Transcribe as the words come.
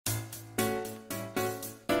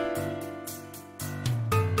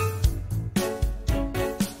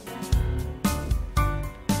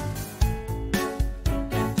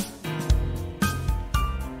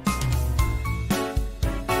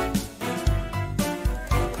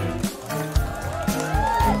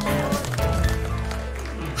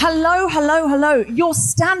Hello, hello, hello. You're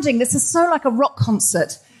standing. This is so like a rock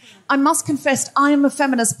concert. I must confess, I am a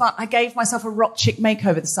feminist, but I gave myself a rock chick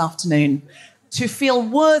makeover this afternoon to feel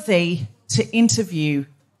worthy to interview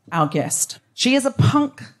our guest. She is a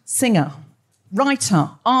punk singer, writer,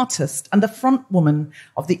 artist, and the front woman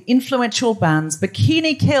of the influential bands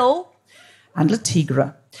Bikini Kill and La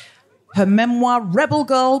Tigre. Her memoir, Rebel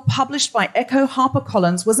Girl, published by Echo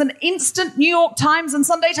HarperCollins, was an instant New York Times and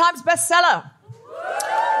Sunday Times bestseller.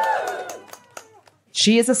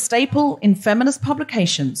 She is a staple in feminist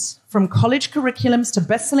publications, from college curriculums to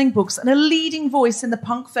best-selling books, and a leading voice in the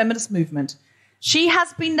punk feminist movement. She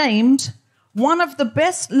has been named one of the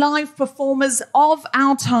best live performers of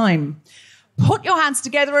our time. Put your hands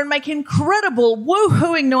together and make incredible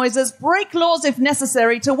woo-hooing noises, break laws if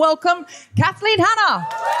necessary, to welcome Kathleen Hanna.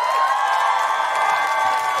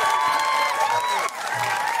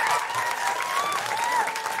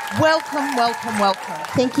 Welcome, welcome, welcome.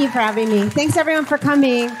 Thank you for having me. Thanks, everyone, for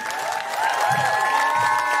coming.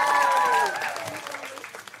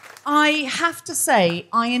 I have to say,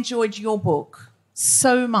 I enjoyed your book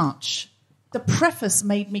so much. The preface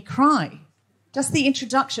made me cry. Just the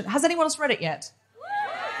introduction. Has anyone else read it yet?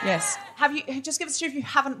 Yes. Have you? Just give us a cheer if you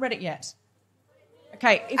haven't read it yet.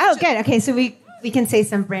 Okay. Good. Okay, so we can say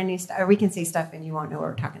some brand new stuff, or we can say stuff and you won't know what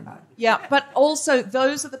we're talking about. Yeah, but also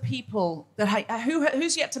those are the people that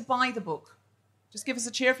who's yet to buy the book. Just give us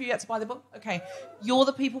a cheer if you're yet to buy the book. Okay, you're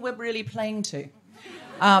the people we're really playing to.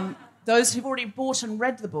 Those who've already bought and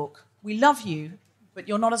read the book, we love you, but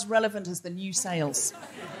you're not as relevant as the new sales.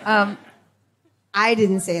 I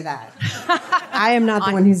didn't say that. I am not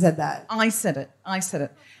the one who said that. I said it.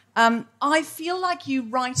 I feel like you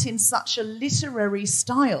write in such a literary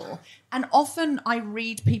style, and often I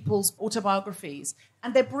read people's autobiographies,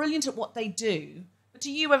 and they're brilliant at what they do. But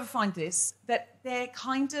do you ever find this, that they're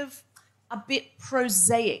kind of a bit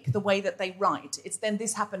prosaic, the way that they write? It's then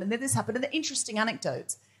this happened, and then this happened, and they're interesting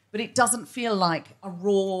anecdotes, but it doesn't feel like a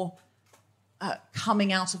raw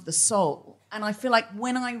coming out of the soul. And I feel like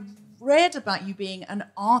when I read about you being an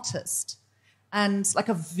artist, and like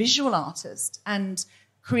a visual artist, and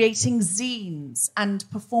creating zines and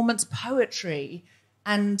performance poetry,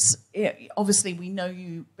 and obviously we know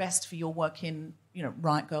you best for your work in,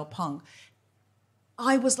 Riot Girl Punk.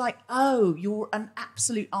 I was like, oh, you're an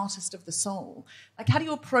absolute artist of the soul. Like, how do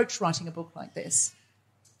you approach writing a book like this?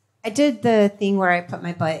 I did the thing where I put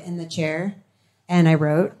my butt in the chair and I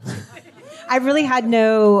wrote. I really had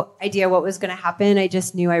no idea what was going to happen. I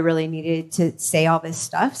just knew I really needed to say all this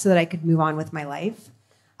stuff so that I could move on with my life.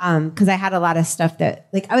 Because I had a lot of stuff that,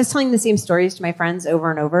 I was telling the same stories to my friends over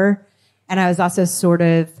and over. And I was also sort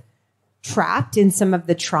of trapped in some of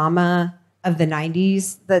the trauma of the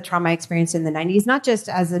 90s, the trauma I experienced in the 90s, not just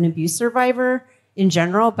as an abuse survivor in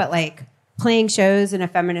general, but playing shows in a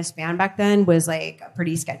feminist band back then was a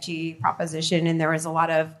pretty sketchy proposition. And there was a lot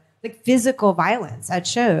of physical violence at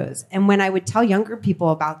shows. And when I would tell younger people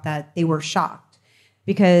about that, they were shocked,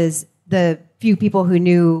 because the few people who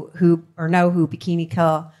know who Bikini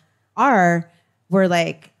Kill are were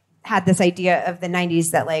had this idea of the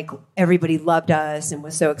 90s that everybody loved us and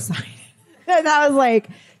was so excited. And I was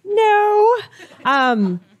no.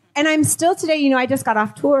 And I'm still today, I just got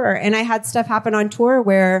off tour and I had stuff happen on tour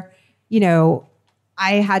where,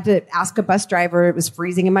 I had to ask a bus driver, it was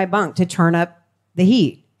freezing in my bunk, to turn up the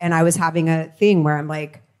heat. And I was having a thing where I'm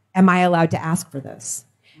am I allowed to ask for this?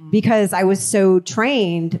 Because I was so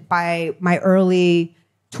trained by my early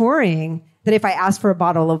touring that if I asked for a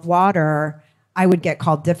bottle of water, I would get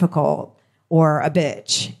called difficult or a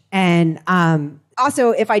bitch. And also,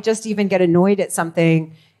 if I just even get annoyed at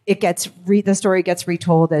something, the story gets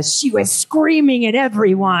retold as she was screaming at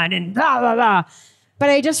everyone and blah, blah, blah. But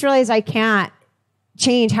I just realized I can't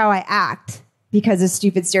change how I act because of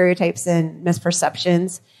stupid stereotypes and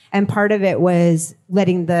misperceptions. And part of it was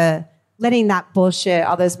letting that bullshit,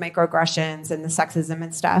 all those microaggressions and the sexism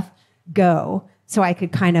and stuff go, so I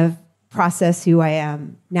could kind of process who I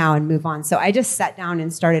am now and move on. So I just sat down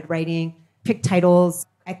and started writing, pick titles.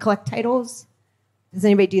 I collect titles. Does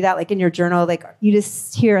anybody do that? In your journal, you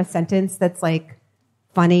just hear a sentence that's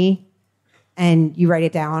funny and you write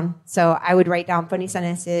it down. So I would write down funny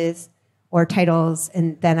sentences or titles,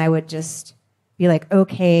 and then I would just be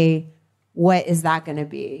okay, what is that going to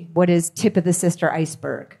be? What is tip of the sister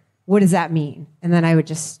iceberg? What does that mean? And then I would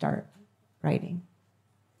just start writing.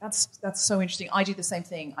 That's so interesting. I do the same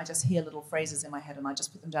thing. I just hear little phrases in my head and I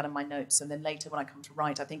just put them down in my notes. And then later when I come to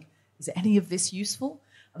write, I think, is any of this useful?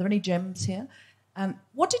 Are there any gems here?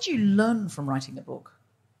 What did you learn from writing the book?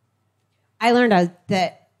 I learned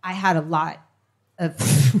that I had a lot of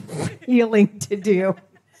healing to do.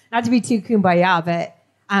 Not to be too kumbaya, but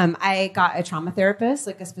I got a trauma therapist,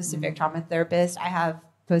 like a specific trauma therapist. I have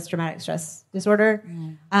post-traumatic stress disorder.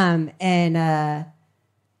 And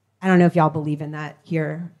I don't know if y'all believe in that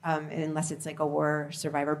here, unless it's like a war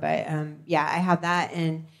survivor. But yeah, I have that.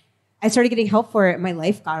 And I started getting help for it. My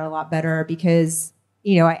life got a lot better because,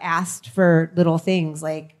 I asked for little things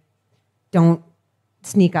like, don't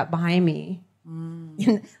sneak up behind me.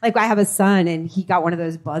 Like I have a son and he got one of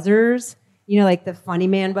those buzzers, like the funny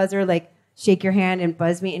man buzzer, like shake your hand and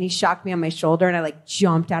buzz me. And he shocked me on my shoulder and I like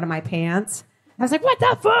jumped out of my pants. I was like, what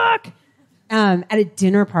the fuck? At a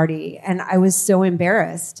dinner party. And I was so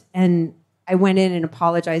embarrassed. And I went in and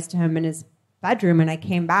apologized to him in his bedroom. And I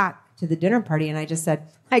came back to the dinner party and I just said,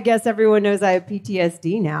 I guess everyone knows I have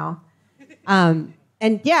PTSD now. And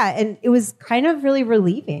it was kind of really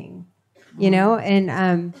relieving,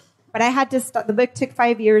 but I had to stop. The book took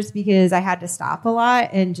 5 years because I had to stop a lot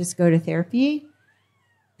and just go to therapy.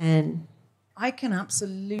 And I can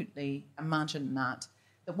absolutely imagine that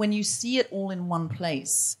when you see it all in one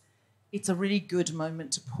place, it's a really good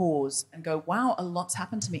moment to pause and go, wow, a lot's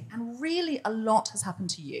happened to me. And really a lot has happened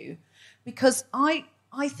to you, because I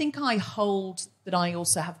think I hold that I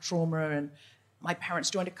also have trauma, and my parents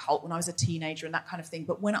joined a cult when I was a teenager and that kind of thing.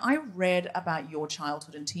 But when I read about your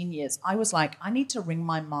childhood and teen years, I was like, I need to ring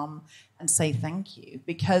my mum and say thank you,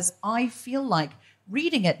 because I feel like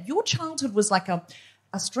reading it, your childhood was like a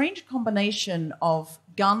strange combination of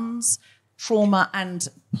guns, trauma, and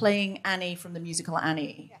playing Annie from the musical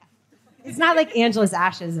Annie. It's not like Angela's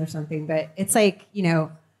Ashes or something, but it's like,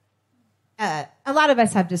 a lot of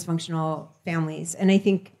us have dysfunctional families. And I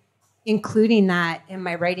think including that in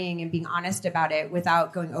my writing and being honest about it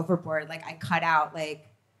without going overboard, like I cut out, like,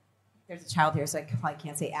 there's a child here, so I probably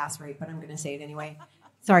can't say ass rape, but I'm going to say it anyway.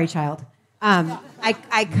 Sorry, child.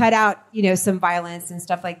 I cut out, some violence and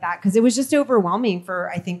stuff like that because it was just overwhelming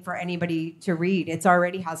for anybody to read. It's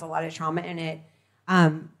already has a lot of trauma in it.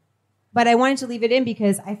 But I wanted to leave it in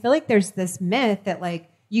because I feel like there's this myth that like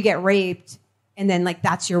you get raped and then like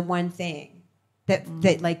that's your one thing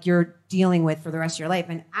that like you're dealing with for the rest of your life.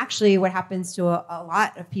 And actually what happens to a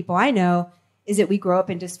lot of people I know is that we grow up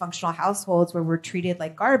in dysfunctional households where we're treated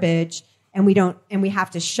like garbage and we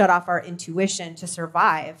have to shut off our intuition to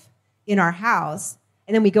survive in our house.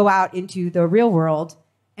 And then we go out into the real world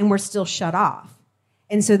and we're still shut off.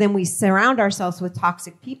 And so then we surround ourselves with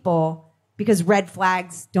toxic people because red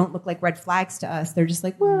flags don't look like red flags to us. They're just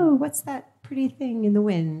like, whoa, what's that pretty thing in the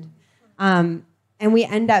wind? And we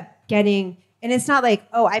end up getting, and it's not like,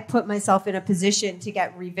 oh, I put myself in a position to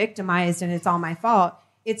get re-victimized and it's all my fault.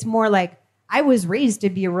 It's more like I was raised to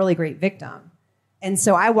be a really great victim. And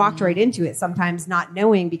so I walked right into it, sometimes not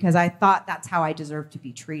knowing because I thought that's how I deserved to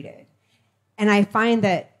be treated. And I find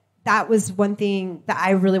that was one thing that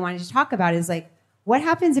I really wanted to talk about is like, what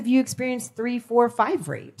happens if you experience 3, 4, 5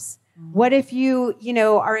 rapes? What if you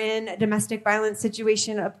are in a domestic violence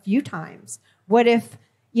situation a few times? What if,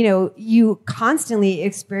 you constantly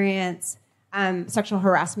experience sexual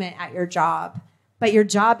harassment at your job, but your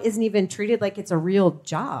job isn't even treated like it's a real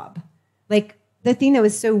job? Like the thing that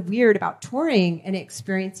was so weird about touring and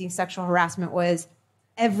experiencing sexual harassment was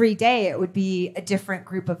every day it would be a different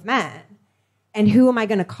group of men. And who am I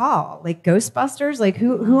going to call? Like Ghostbusters? Like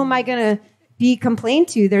who am I going to be complained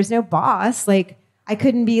to? There's no boss. Like I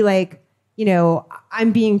couldn't be like,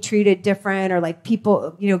 I'm being treated different or like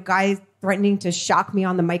people, guys threatening to shock me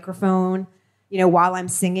on the microphone, while I'm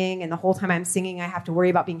singing. And the whole time I'm singing, I have to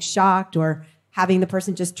worry about being shocked or having the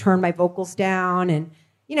person just turn my vocals down. And,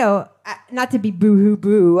 not to be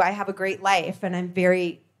boo-hoo-boo, I have a great life and I'm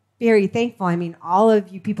very, very thankful. I mean, all of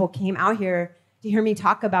you people came out here to hear me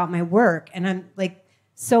talk about my work. And I'm like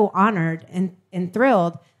so honored and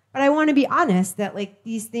thrilled. But I want to be honest that like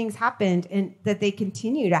these things happened and that they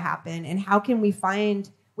continue to happen. And how can we find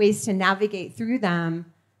ways to navigate through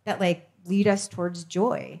them that like lead us towards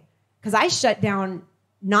joy? Because I shut down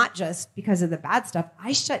not just because of the bad stuff.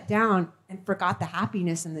 I shut down and forgot the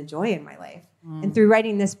happiness and the joy in my life. And through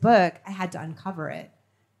writing this book, I had to uncover it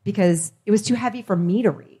because it was too heavy for me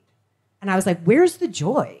to read. And I was like, where's the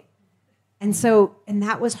joy? And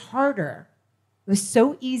that was harder. It was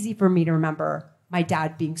so easy for me to remember my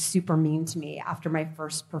dad being super mean to me after my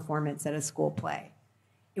first performance at a school play.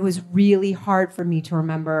 It was really hard for me to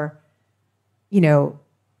remember,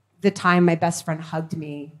 the time my best friend hugged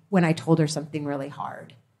me when I told her something really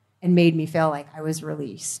hard and made me feel like I was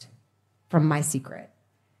released from my secret.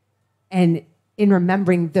 And in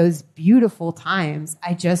remembering those beautiful times,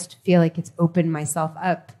 I just feel like it's opened myself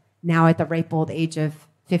up now at the ripe old age of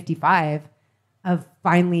 55 of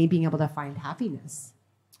finally being able to find happiness.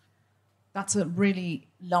 That's a really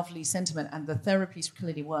lovely sentiment, and the therapy's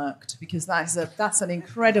clearly worked, because that's an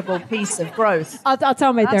incredible piece of growth. I'll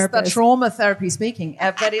tell my therapist. That's the trauma therapy speaking,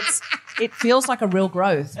 but it feels like a real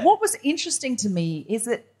growth. What was interesting to me is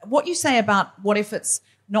that what you say about what if it's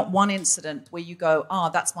not one incident where you go,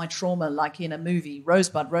 that's my trauma, like in a movie,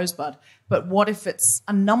 Rosebud, but what if it's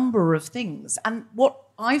a number of things? And what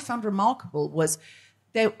I found remarkable was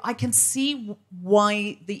that I can see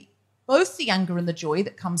why both the anger and the joy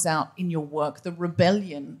that comes out in your work, the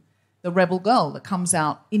rebellion, the rebel girl that comes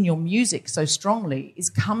out in your music so strongly, is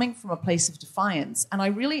coming from a place of defiance. And I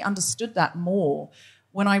really understood that more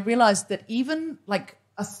when I realized that even like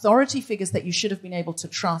authority figures that you should have been able to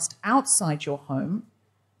trust outside your home,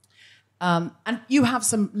 and you have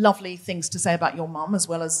some lovely things to say about your mum as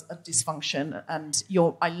well as a dysfunction. And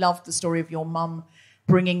I love the story of your mum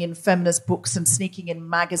bringing in feminist books and sneaking in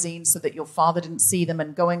magazines so that your father didn't see them,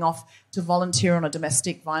 and going off to volunteer on a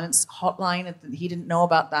domestic violence hotline, and he didn't know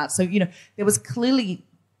about that. So, there was clearly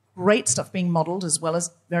great stuff being modeled as well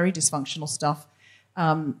as very dysfunctional stuff,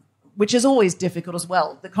 which is always difficult as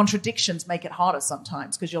well. The contradictions make it harder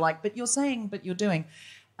sometimes, because you're like, but you're saying, but you're doing.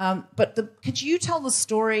 Could you tell the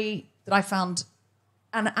story that I found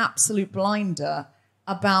an absolute blinder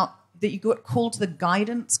about that you got called to the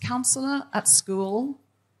guidance counselor at school?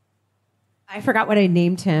 I forgot what I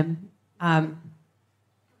named him,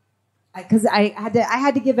 because I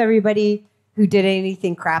had to give everybody who did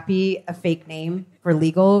anything crappy a fake name for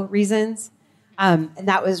legal reasons, and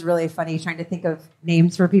that was really funny trying to think of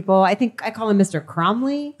names for people. I think I call him Mr.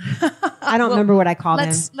 Cromley. I don't remember what I called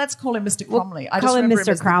him. Let's call him Mr. Cromley. We'll call him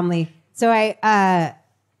Mr. Cromley. So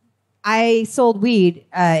I sold weed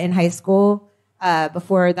in high school.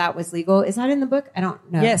 Before that was legal. Is that in the book? I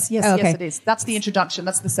don't know. Yes, okay. Yes, it is. That's the introduction.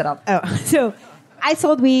 That's the setup. Oh, so I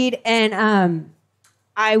sold weed, and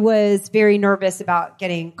I was very nervous about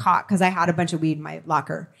getting caught because I had a bunch of weed in my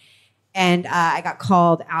locker. And I got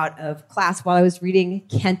called out of class while I was reading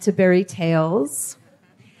Canterbury Tales.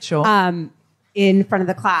 Sure. In front of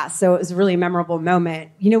the class. So it was a really memorable moment.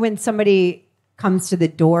 You know when somebody comes to the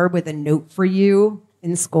door with a note for you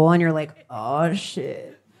in school and you're like, oh,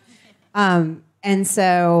 shit. And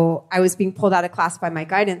so I was being pulled out of class by my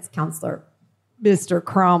guidance counselor, Mr.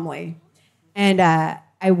 Cromley. And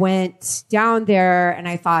I went down there, and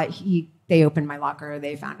I thought they opened my locker.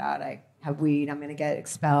 They found out I have weed. I'm going to get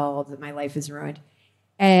expelled. My life is ruined.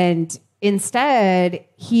 And instead,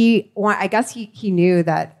 I guess he knew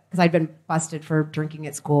that, because I'd been busted for drinking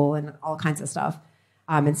at school and all kinds of stuff,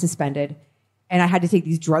 and suspended. And I had to take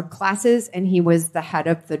these drug classes, and he was the head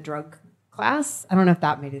of the drug class. I don't know if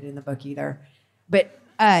that made it in the book either. But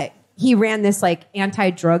he ran this like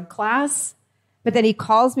anti-drug class. But then he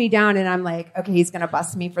calls me down, and I'm like, okay, he's going to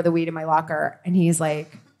bust me for the weed in my locker. And he's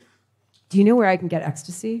like, do you know where I can get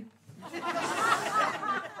ecstasy?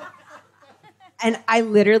 And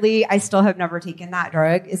I still have never taken that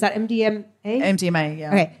drug. Is that MDMA? MDMA, yeah.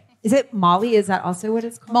 Okay. Is it Molly? Is that also what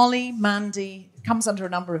it's called? Molly, Mandy. It comes under a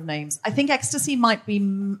number of names. I think ecstasy might be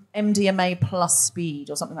MDMA plus speed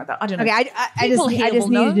or something like that. I don't know. Okay, I just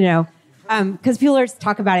needed to know. Because people always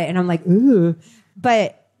talk about it, and I'm like, ooh.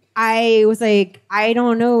 But I was like, I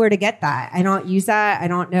don't know where to get that. I don't use that. I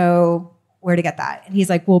don't know where to get that. And he's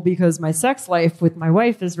like, well, because my sex life with my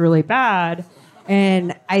wife is really bad.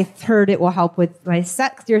 And I heard it will help with your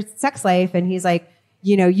sex life. And he's like,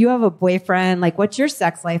 you have a boyfriend. Like, what's your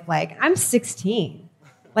sex life like? I'm 16.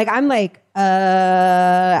 Like, I'm like,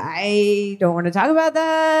 I don't want to talk about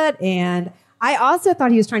that. And I also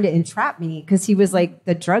thought he was trying to entrap me, because he was like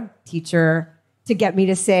the drug teacher, to get me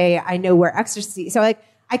to say, I know where ecstasy. So like,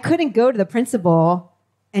 I couldn't go to the principal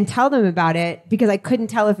and tell them about it, because I couldn't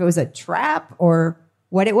tell if it was a trap or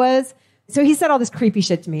what it was. So he said all this creepy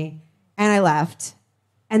shit to me, and I left.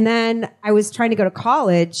 And then I was trying to go to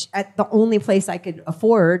college at the only place I could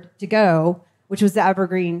afford to go, which was the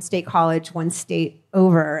Evergreen State College, one state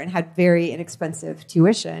over, and had very inexpensive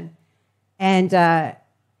tuition. And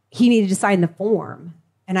he needed to sign the form,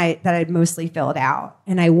 and that I'd mostly filled out.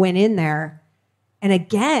 And I went in there, and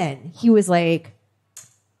again, he was like,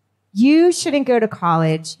 you shouldn't go to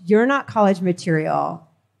college. You're not college material.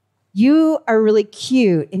 You are really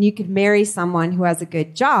cute, and you could marry someone who has a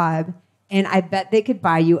good job, and I bet they could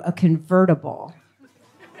buy you a convertible.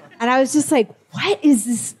 And I was just like, what is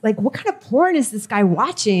this? Like, what kind of porn is this guy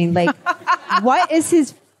watching? Like, what is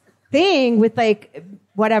his thing with like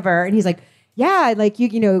whatever? And he's like, yeah, like you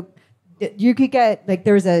could get, like,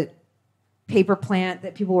 there was a paper plant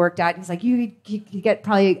that people worked at. And he's like, you could get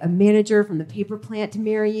probably a manager from the paper plant to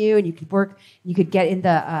marry you, and you could get in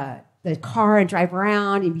the car and drive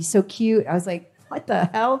around and be so cute. I was like, what the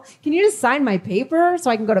hell? Can you just sign my paper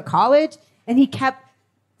so I can go to college? And he kept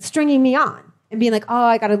stringing me on and being like, oh,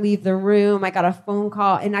 I got to leave the room. I got a phone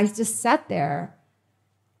call. And I just sat there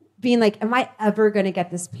being like, am I ever going to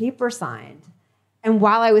get this paper signed? And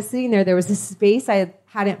while I was sitting there, there was this space I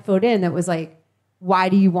hadn't filled in that was like, why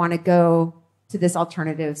do you want to go to this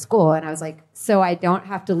alternative school? And I was like, so I don't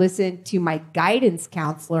have to listen to my guidance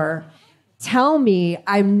counselor tell me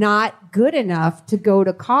I'm not good enough to go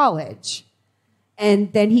to college.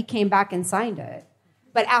 And then he came back and signed it.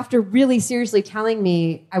 But after really seriously telling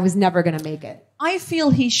me I was never going to make it. I feel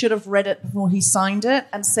he should have read it before he signed it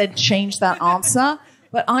and said, change that answer.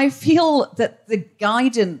 But I feel that the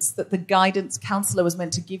guidance counselor was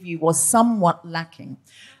meant to give you was somewhat lacking.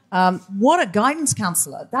 What a guidance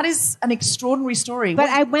counselor. That is an extraordinary story. But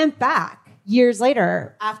I went back years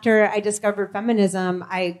later after I discovered feminism.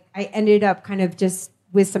 I ended up kind of just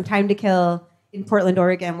with some time to kill in Portland,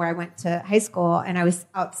 Oregon, where I went to high school, and I was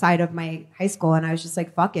outside of my high school, and I was just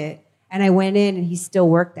like, fuck it. And I went in, and he still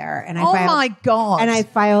worked there. And my God. And I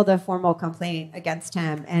filed a formal complaint against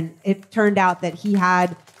him, and it turned out that he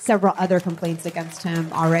had several other complaints against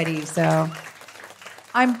him already, so...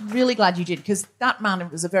 I'm really glad you did, because that man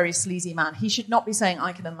was a very sleazy man. He should not be saying,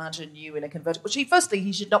 I can imagine you in a convertible. Firstly,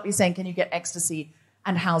 he should not be saying, can you get ecstasy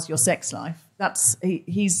and how's your sex life? I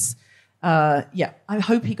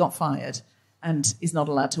hope he got fired and is not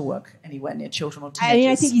allowed to work anywhere near children or teenagers. I mean,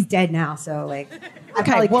 I think he's dead now, so, like, I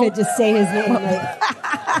probably could just say his name.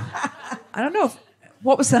 I don't know.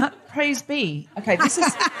 What was that? Praise be. Okay, this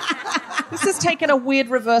has taken a weird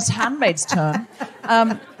reverse Handmaid's turn.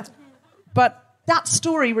 But that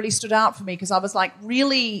story really stood out for me because I was like,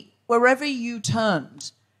 really, wherever you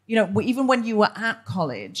turned, even when you were at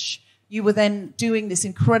college, you were then doing this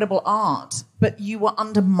incredible art, but you were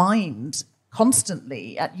undermined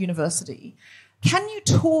constantly at university. Can you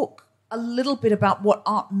talk a little bit about what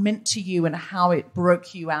art meant to you and how it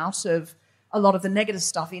broke you out of a lot of the negative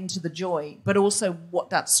stuff into the joy, but also what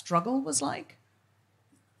that struggle was like?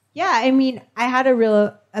 Yeah, I mean, I had a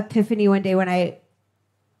real epiphany one day when I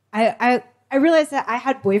realized that I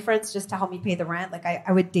had boyfriends just to help me pay the rent. Like,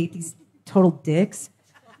 I would date these total dicks,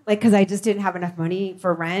 like, because I just didn't have enough money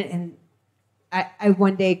for rent. And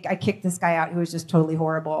one day I kicked this guy out who was just totally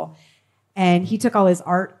horrible. And he took all his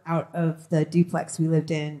art out of the duplex we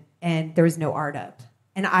lived in, and there was no art up.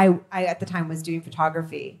 And I at the time was doing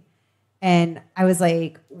photography. And I was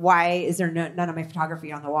like, why is there none of my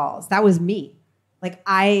photography on the walls? That was me. Like,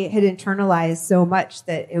 I had internalized so much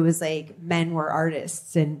that it was like men were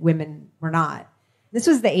artists and women were not. This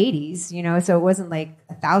was the 80s, so it wasn't like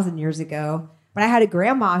 1,000 years ago. But I had a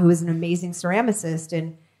grandma who was an amazing ceramicist,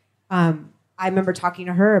 and I remember talking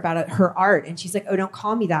to her about her art, and she's like, oh, don't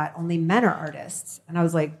call me that. Only men are artists. And I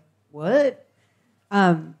was like, what?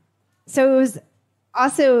 So it was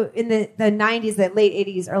also in the 90s, the late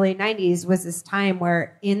 80s, early 90s was this time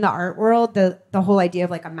where in the art world, the whole idea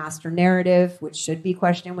of like a master narrative, which should be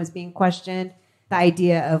questioned, was being questioned. The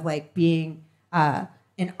idea of like being an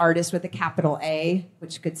artist with a capital A,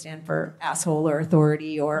 which could stand for asshole or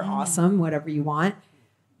authority or awesome, whatever you want.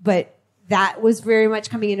 But that was very much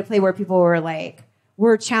coming into play where people were like,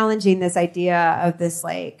 we're challenging this idea of this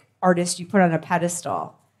like artist you put on a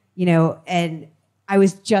pedestal, and I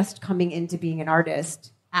was just coming into being an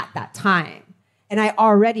artist at that time. And I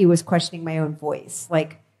already was questioning my own voice,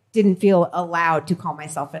 like didn't feel allowed to call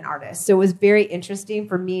myself an artist. So it was very interesting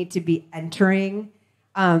for me to be entering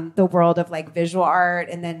the world of like visual art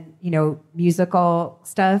and then, musical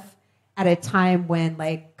stuff at a time when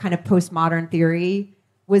like kind of postmodern theory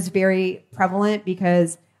was very prevalent,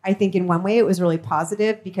 because I think in one way it was really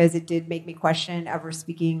positive because it did make me question ever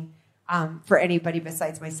speaking for anybody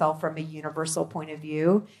besides myself from a universal point of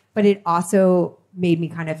view. But it also made me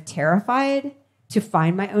kind of terrified to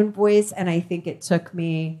find my own voice. And I think it took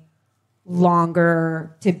me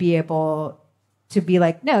longer to be able to be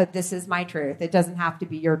like, no, this is my truth. It doesn't have to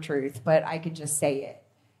be your truth, but I can just say it.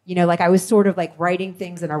 Like I was sort of like writing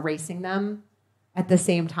things and erasing them at the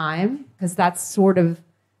same time, because that's sort of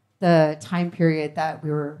the time period that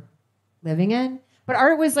we were living in. But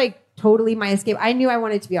art was like totally my escape. I knew I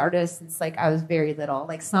wanted to be an artist since like I was very little,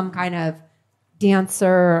 like some kind of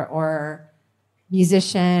dancer or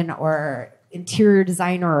musician or interior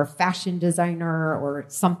designer or fashion designer or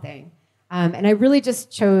something. And I really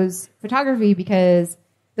just chose photography because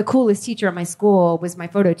the coolest teacher at my school was my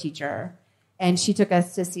photo teacher. And she took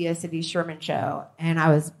us to see a Cindy Sherman show. And I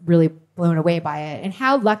was really blown away by it. And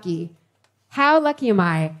how lucky am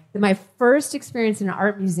I that my first experience in an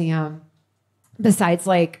art museum, besides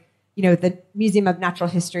like, the Museum of Natural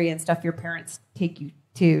History and stuff your parents take you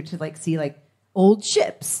to like see like old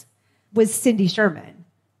ships. was Cindy Sherman,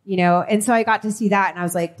 you know? And so I got to see that and I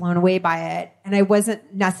was like blown away by it. And I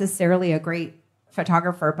wasn't necessarily a great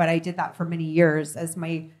photographer, but I did that for many years as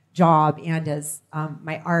my job and as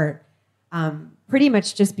my art, pretty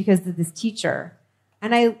much just because of this teacher.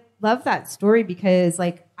 And I love that story because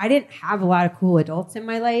like I didn't have a lot of cool adults in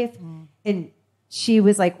my life. And she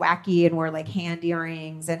was like wacky and wore like hand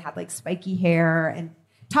earrings and had like spiky hair and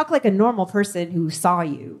talked like a normal person who saw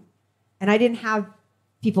you. And I didn't have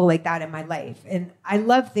people like that in my life. And I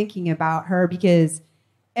love thinking about her because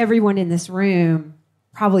everyone in this room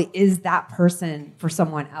probably is that person for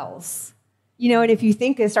someone else. You know, and if you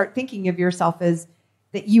start thinking of yourself as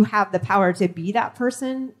that you have the power to be that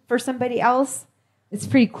person for somebody else, it's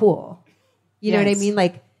pretty cool. You know what I mean?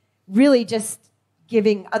 Like really just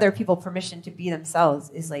giving other people permission to be themselves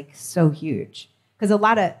is like so huge. Because a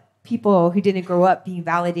lot of people who didn't grow up being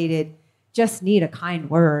validated just need a kind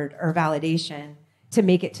word or validation to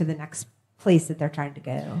make it to the next place that they're trying to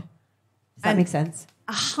go. Does that make sense?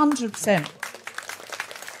 100%.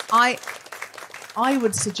 I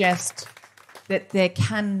would suggest that there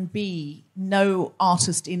can be no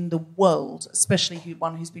artist in the world, especially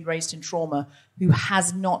one who's been raised in trauma, who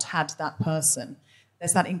has not had that person.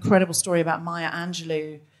 There's that incredible story about Maya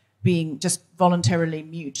Angelou being just voluntarily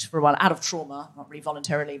mute for a while, out of trauma, not really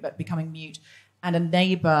voluntarily, but becoming mute. And a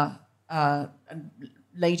neighbor, a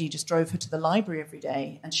lady, just drove her to the library every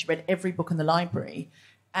day, and she read every book in the library.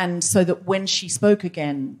 And so that when she spoke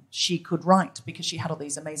again, she could write because she had all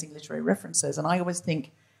these amazing literary references. And I always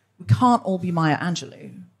think we can't all be Maya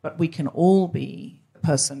Angelou, but we can all be the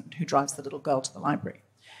person who drives the little girl to the library.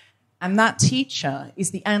 And that teacher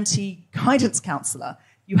is the anti-guidance counselor.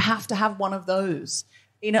 You have to have one of those.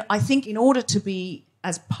 You know, I think in order to be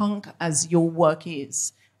as punk as your work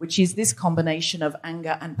is, which is this combination of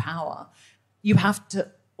anger and power, you have to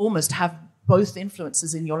almost have both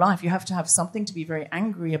influences in your life. You have to have something to be very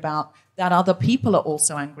angry about that other people are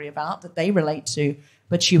also angry about, that they relate to,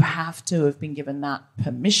 but you have to have been given that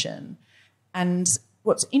permission. And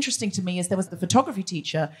what's interesting to me is there was the photography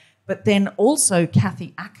teacher, but then also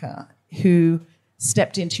Kathy Acker, who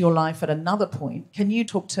stepped into your life at another point. Can you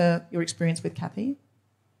talk to your experience with Kathy?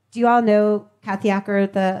 Do you all know Kathy Acker,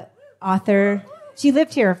 the author? She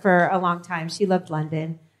lived here for a long time. She loved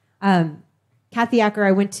London. Kathy Acker,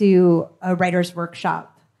 I went to a writer's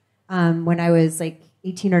workshop when I was like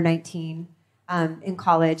 18 or 19 in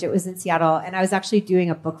college. It was in Seattle. And I was actually doing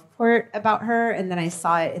a book report about her. And then I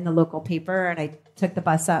saw it in the local paper and I took the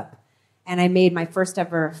bus up. And I made my first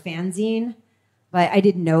ever fanzine. But I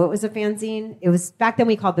didn't know it was a fanzine. It was, back then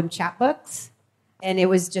we called them chapbooks. And it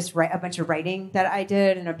was just a bunch of writing that I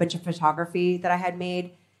did and a bunch of photography that I had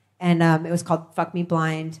made. And it was called Fuck Me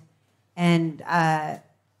Blind. And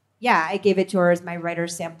I gave it to her as my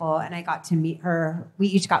writer's sample, and I got to meet her. We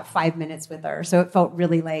each got 5 minutes with her. So it felt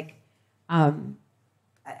really like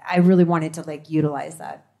I really wanted to like utilize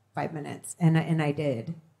that 5 minutes, and I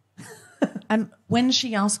did. And when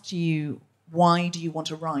she asked you, why do you want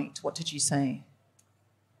to write, what did you say?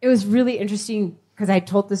 It was really interesting because I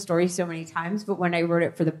told the story so many times, but when I wrote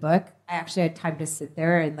it for the book, I actually had time to sit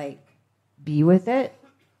there and like be with it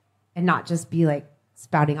and not just be like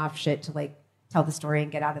spouting off shit to like tell the story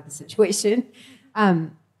and get out of the situation.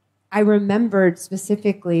 I remembered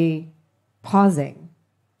specifically pausing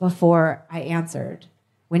before I answered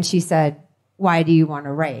when she said, why do you want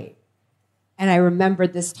to write? And I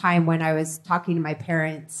remembered this time when I was talking to my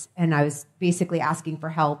parents and I was basically asking for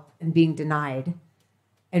help and being denied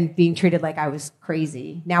and being treated like I was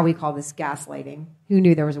crazy. Now we call this gaslighting. Who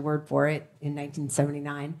knew there was a word for it in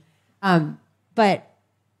 1979? But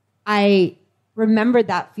I remembered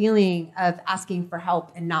that feeling of asking for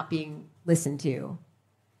help and not being listened to.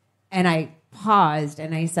 And I paused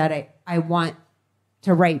and I said, I want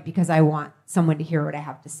to write because I want someone to hear what I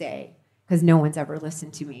have to say, because no one's ever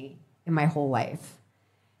listened to me in my whole life.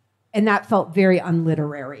 And that felt very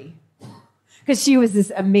unliterary, because she was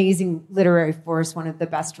this amazing literary force, one of the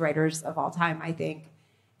best writers of all time, I think.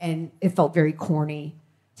 And it felt very corny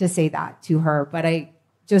to say that to her. But I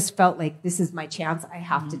just felt like this is my chance. I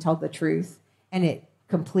have to tell the truth. And it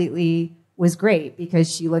completely was great because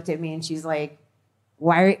she looked at me and she's like,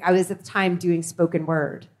 why? I was at the time doing spoken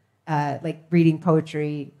word, like reading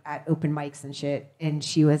poetry at open mics and shit. And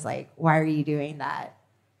she was like, why are you doing that?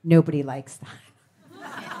 Nobody likes that.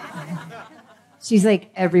 She's like,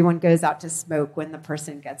 everyone goes out to smoke when the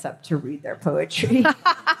person gets up to read their poetry.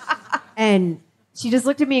 And she just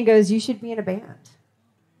looked at me and goes, you should be in a band.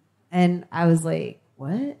 And I was like,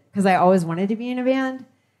 what? Because I always wanted to be in a band.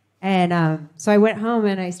 And so I went home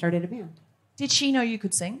and I started a band. Did she know you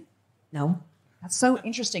could sing? No. That's so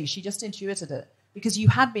interesting. She just intuited it. because you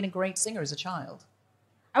had been a great singer as a child.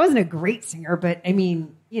 I wasn't a great singer, but I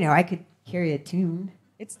mean, I could carry a tune.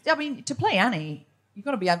 To play Annie, you've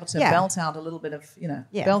got to be able to belt out a little bit of,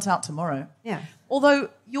 belt out Tomorrow. Yeah. Although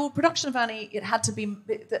your production of Annie, it had to be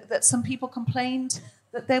that some people complained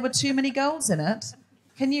that there were too many girls in it.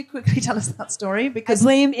 Can you quickly tell us that story? Because I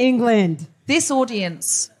blame England. This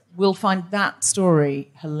audience will find that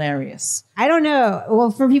story hilarious. I don't know.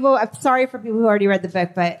 Well, I'm sorry for people who already read the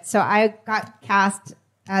book, but so I got cast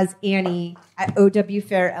as Annie at O.W.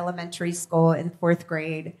 Fair Elementary School in 4th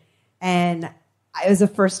grade. And it was the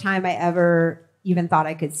first time I ever even thought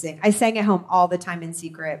I could sing. I sang at home all the time in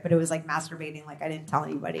secret, but it was like masturbating, like I didn't tell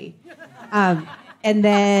anybody. And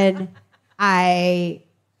then I,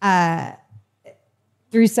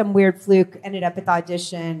 through some weird fluke, ended up at the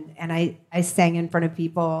audition, and I sang in front of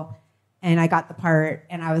people, and I got the part,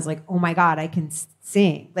 and I was like, oh my God, I can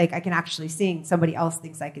sing. Like, I can actually sing. Somebody else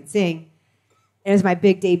thinks I can sing. It was my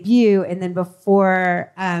big debut, and then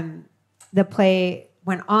before the play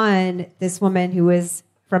went on, this woman who was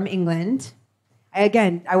from England, I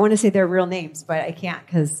want to say their real names, but I can't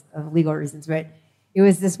because of legal reasons, but it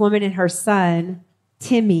was this woman and her son,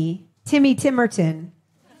 Timmy Timmerton,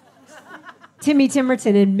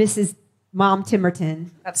 and Mrs. Mom Timmerton.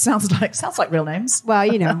 That sounds like real names. Well,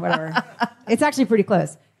 whatever. It's actually pretty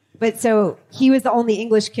close. But so he was the only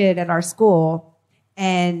English kid at our school,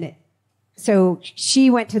 and so she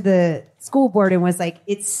went to the school board and was like,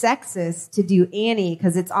 it's sexist to do Annie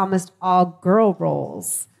because it's almost all girl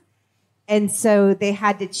roles. And so they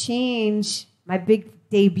had to change my big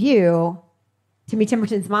debut. Timmy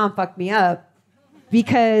Timmerton's mom fucked me up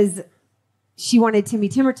because she wanted Timmy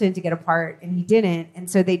Timmerton to get a part and he didn't. And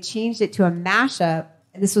so they changed it to a mashup.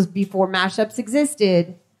 And this was before mashups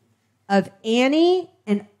existed, of Annie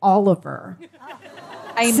and Oliver.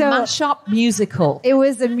 A mashup musical. It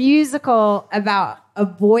was a musical about a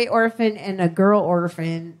boy orphan and a girl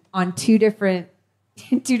orphan on two different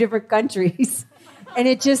countries. And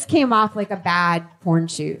it just came off like a bad porn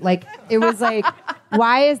shoot. Like, it was like,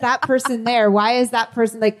 why is that person there? Why is that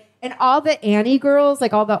person like, and all the Annie girls,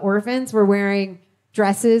 like all the orphans were wearing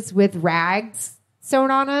dresses with rags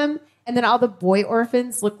sewn on them. And then all the boy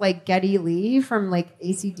orphans looked like Geddy Lee from like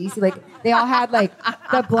AC/DC. Like, they all had like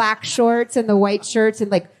the black shorts and the white shirts and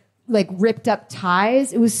like ripped up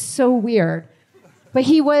ties. It was so weird. But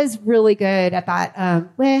he was really good at that.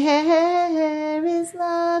 Where is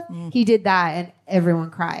love? He did that and everyone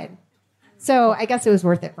cried. So I guess it was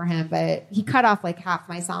worth it for him. But he cut off like half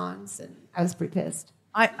my songs and I was pretty pissed.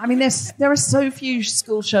 I mean, there are so few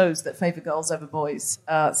school shows that favour girls over boys.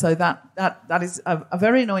 So that is a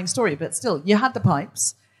very annoying story. But still, you had the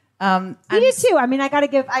pipes. He did too. I mean, I gotta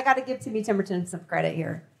give Timmy Timmerton some credit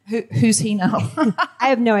here. Who's he now? I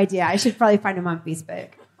have no idea. I should probably find him on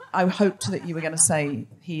Facebook. I hoped that you were going to say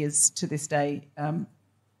he is to this day.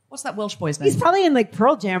 What's that Welsh boy's name? He's probably in like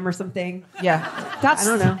Pearl Jam or something. Yeah, I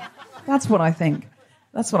don't know. That's what I think.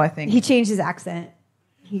 He changed his accent.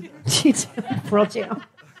 He Pearl Jam.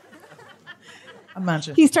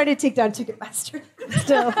 Imagine. He's trying to take down Ticketmaster.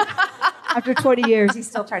 Still, after 20 years, he's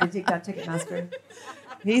still trying to take down Ticketmaster.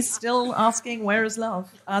 He's still asking, where is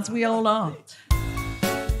love? As we all are.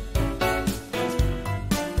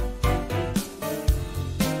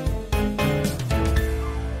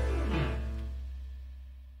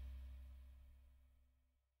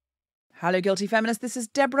 Hello, Guilty Feminists. This is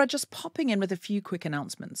Deborah, just popping in with a few quick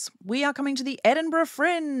announcements. We are coming to the Edinburgh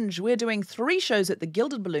Fringe. We're doing 3 shows at the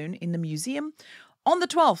Gilded Balloon in the museum on the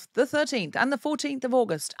 12th, the 13th and the 14th of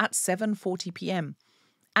August at 7:40 p.m.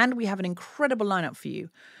 And we have an incredible lineup for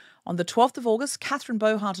you. On the 12th of August, Catherine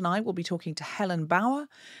Bohart and I will be talking to Helen Bauer,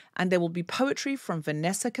 and there will be poetry from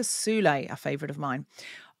Vanessa Kasule, a favourite of mine.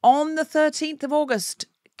 On the 13th of August,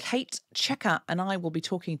 Kate Checker and I will be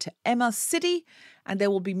talking to Emma Siddy, and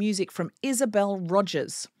there will be music from Isabel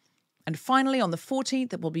Rogers. And finally, on the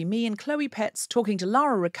 14th, it will be me and Chloe Petts talking to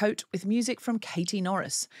Lara Ricote with music from Katie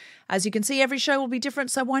Norris. As you can see, every show will be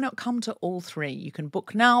different, so why not come to all 3? You can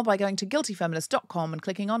book now by going to guiltyfeminist.com and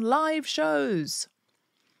clicking on live shows.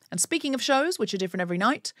 And speaking of shows, which are different every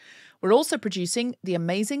night, we're also producing the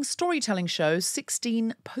amazing storytelling show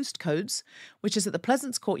 16 Postcodes, which is at the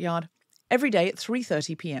Pleasance Courtyard every day at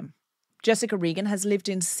 3:30 p.m. Jessica Regan has lived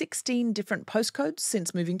in 16 different postcodes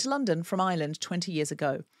since moving to London from Ireland 20 years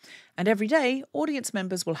ago. And every day, audience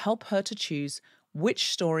members will help her to choose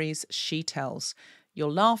which stories she tells.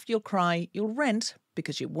 You'll laugh, you'll cry, you'll rent,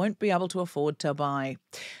 because you won't be able to afford to buy.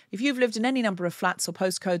 If you've lived in any number of flats or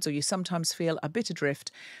postcodes, or you sometimes feel a bit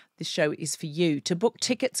adrift, this show is for you. To book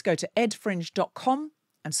tickets, go to edfringe.com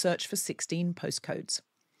and search for 16 Postcodes.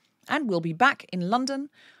 And we'll be back in London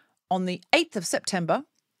on the 8th of September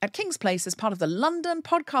at King's Place as part of the London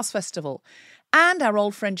Podcast Festival. And our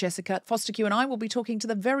old friend Jessica Foster-Q and I will be talking to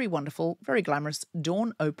the very wonderful, very glamorous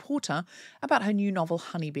Dawn O'Porter about her new novel,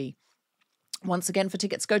 Honeybee. Once again, for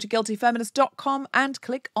tickets, go to guiltyfeminist.com and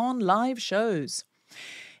click on live shows.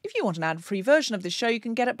 If you want an ad-free version of this show, you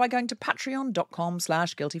can get it by going to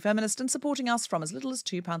patreon.com/guiltyfeminist and supporting us from as little as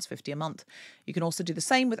 £2.50 a month. You can also do the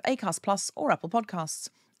same with Acast Plus or Apple Podcasts.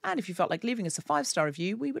 And if you felt like leaving us a 5-star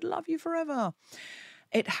review, we would love you forever.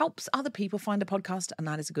 It helps other people find the podcast, and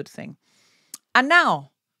that is a good thing. And now,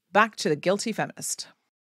 back to the Guilty Feminist.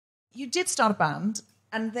 You did start a band,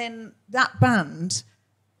 and then that band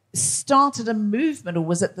started a movement, or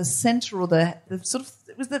was at the centre, or the sort of,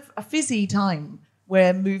 it was a fizzy time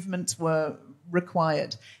where movements were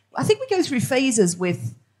required. I think we go through phases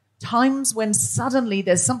with times when suddenly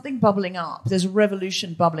there's something bubbling up, there's a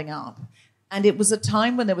revolution bubbling up. And it was a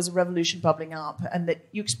time when there was a revolution bubbling up and that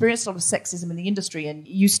you experienced a lot of sexism in the industry, and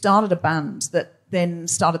you started a band that then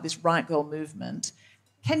started this Riot Girl movement.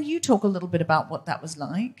 Can you talk a little bit about what that was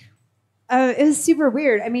like? It was super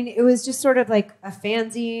weird. I mean, it was just sort of like a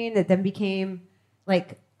fanzine that then became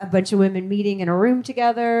like a bunch of women meeting in a room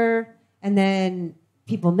together, and then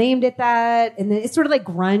people named it that. And then it's sort of like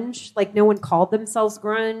grunge. Like no one called themselves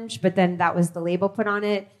grunge, but then that was the label put on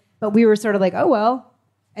it. But we were sort of like, oh, well.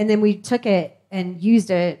 And then we took it and used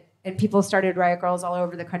it, and people started Riot Girls all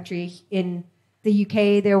over the country. In the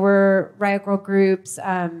UK, there were Riot Girl groups,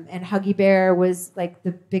 and Huggy Bear was like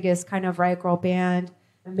the biggest kind of Riot Girl band,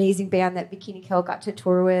 amazing band that Bikini Kill got to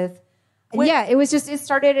tour with. And yeah, it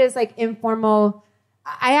started as like informal.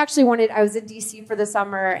 I was in DC for the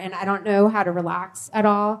summer, and I don't know how to relax at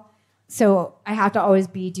all. So I have to always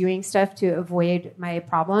be doing stuff to avoid my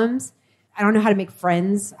problems. I don't know how to make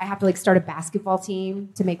friends. I have to like start a basketball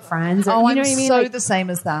team to make friends. Oh, you know what I mean? So like, the same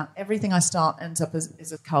as that. Everything I start ends up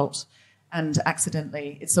as a cult, and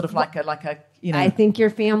accidentally, it's sort of like a you know. I think your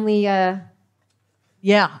family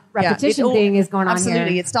repetition thing is going on here.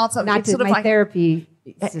 Absolutely, it starts up. Not it's to sort of my like, therapy.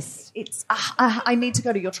 I need to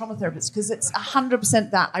go to your trauma therapist because it's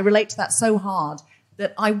 100% that. I relate to that so hard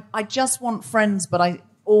that I just want friends, but I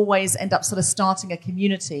always end up sort of starting a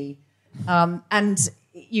community, and.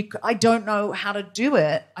 I don't know how to do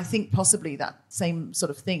it. I think possibly that same sort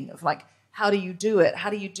of thing of like, how do you do it? How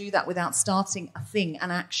do you do that without starting a thing,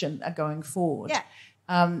 an action going forward? Yeah.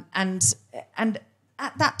 And at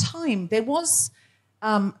that time, there was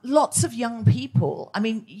lots of young people. I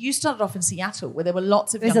mean, you started off in Seattle where there were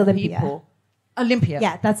lots of young people. Olympia.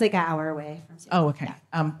 Yeah, that's like an hour away from Seattle. Oh, okay.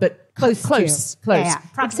 Yeah. But close. Yeah.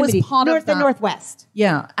 Proximity. It was part of that. The Northwest.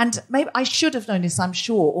 Yeah, and maybe I should have known this, I'm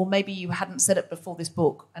sure, or maybe you hadn't said it before this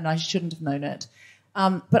book, and I shouldn't have known it.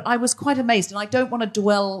 But I was quite amazed, and I don't want to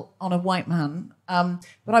dwell on a white man,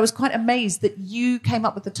 but I was quite amazed that you came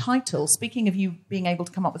up with the title. Speaking of you being able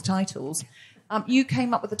to come up with titles, you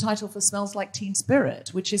came up with the title for Smells Like Teen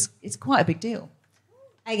Spirit, which is quite a big deal.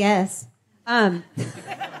 I guess.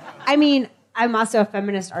 I mean, I'm also a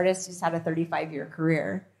feminist artist who's had a 35-year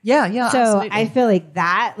career. Yeah, so absolutely. I feel like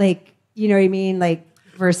that, like, you know what I mean? Like,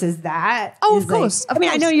 versus that. Oh, of course. Like, I mean,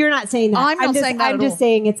 I know you're not saying that. I'm not saying that I'm at just all.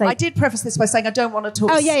 saying it's like... I did preface this by saying I don't want to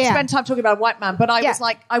talk. Spend time talking about a white man, but I was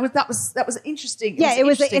like, that was interesting.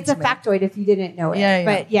 It's a factoid if you didn't know it. Yeah.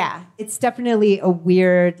 But yeah, it's definitely a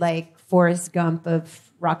weird, like, Forrest Gump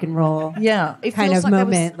of rock and roll kind of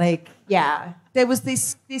moment. There was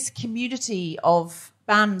this community of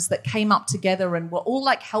bands that came up together and were all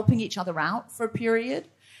like helping each other out for a period.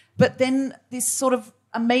 But then this sort of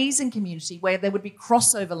amazing community where there would be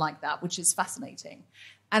crossover like that, which is fascinating.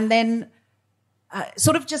 And then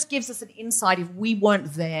sort of just gives us an insight if we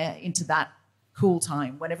weren't there into that cool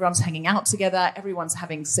time when everyone's hanging out together, everyone's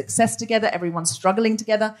having success together, everyone's struggling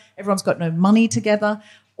together, everyone's got no money together.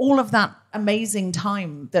 All of that amazing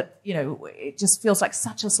time that, you know, it just feels like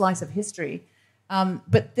such a slice of history.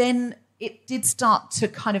 But then it did start to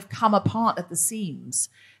kind of come apart at the seams.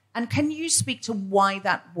 And can you speak to why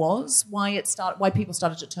that was? Why people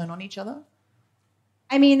started to turn on each other?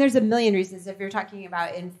 I mean, there's a million reasons. If you're talking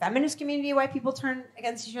about in feminist community, why people turn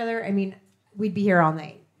against each other, I mean, we'd be here all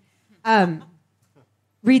night.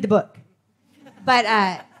 Read the book.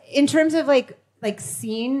 But in terms of like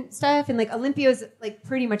scene stuff, and like Olympia is like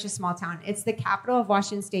pretty much a small town. It's the capital of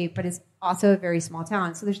Washington State, but it's also a very small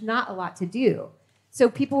town. So there's not a lot to do. So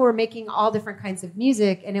people were making all different kinds of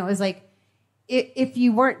music, and it was like, if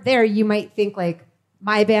you weren't there, you might think like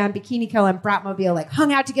my band, Bikini Kill, and Bratmobile like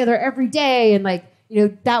hung out together every day, and like, you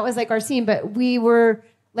know, that was like our scene. But we were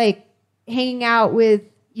like hanging out with,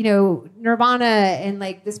 you know, Nirvana and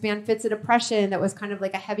like this band Fits of Depression that was kind of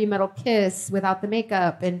like a heavy metal Kiss without the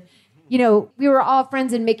makeup, and we were all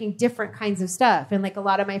friends and making different kinds of stuff. And like a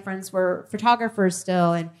lot of my friends were photographers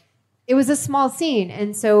still. And it was a small scene.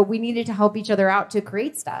 And so we needed to help each other out to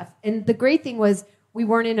create stuff. And the great thing was we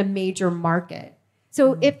weren't in a major market.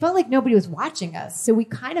 So it felt like nobody was watching us. So we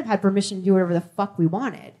kind of had permission to do whatever the fuck we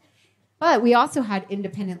wanted. But we also had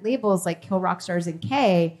independent labels like Kill Rock Stars and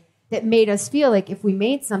K that made us feel like if we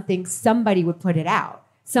made something, somebody would put it out.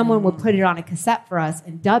 Someone would put it on a cassette for us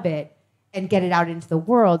and dub it and get it out into the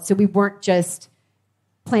world. So we weren't just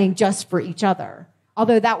playing just for each other,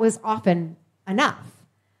 although that was often enough.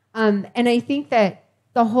 And I think that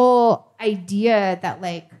the whole idea that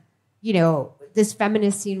this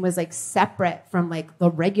feminist scene was like separate from like the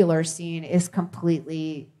regular scene is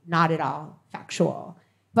completely not at all factual.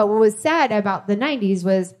 But what was sad about the 90s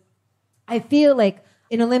was I feel like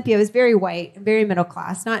in Olympia it was very white and very middle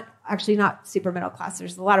class, not super middle class.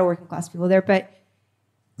 There's a lot of working class people there, but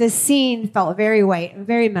the scene felt very white and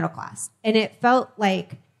very middle class. And it felt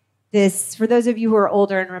like this, for those of you who are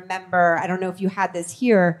older and remember, I don't know if you had this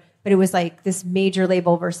here, but it was like this major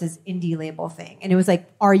label versus indie label thing. And it was like,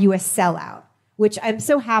 are you a sellout? Which I'm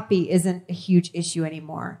so happy isn't a huge issue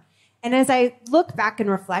anymore. And as I look back and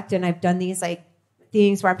reflect, and I've done these like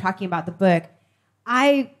things where I'm talking about the book,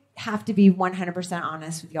 I have to be 100%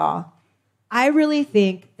 honest with y'all. I really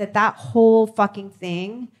think that whole fucking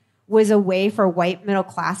thing was a way for white middle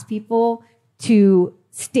class people to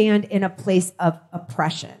stand in a place of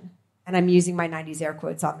oppression. And I'm using my 90s air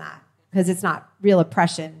quotes on that because it's not real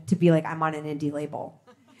oppression to be like, I'm on an indie label.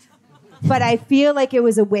 But I feel like it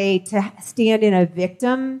was a way to stand in a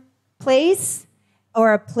victim place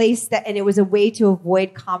or a place and it was a way to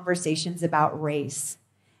avoid conversations about race.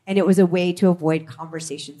 And it was a way to avoid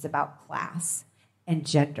conversations about class and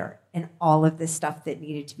gender and all of this stuff that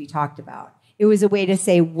needed to be talked about. It was a way to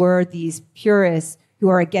say we're these purists who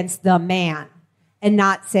are against the man and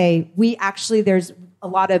not say there's a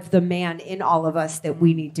lot of the man in all of us that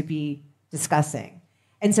we need to be discussing.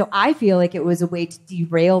 And so I feel like it was a way to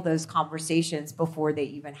derail those conversations before they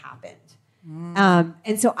even happened.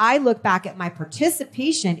 And so I look back at my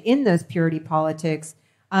participation in those purity politics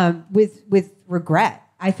with regret.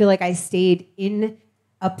 I feel like I stayed in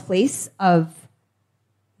a place of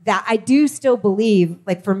that. I do still believe,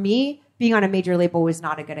 like for me, being on a major label was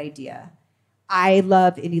not a good idea. I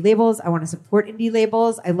love indie labels. I want to support indie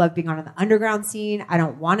labels. I love being on the underground scene. I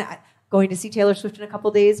don't want to going to see Taylor Swift in a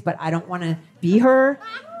couple days, but I don't want to be her.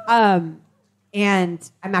 And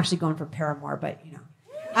I'm actually going for Paramore, but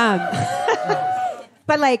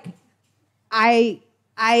but like, I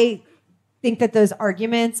think that those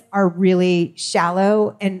arguments are really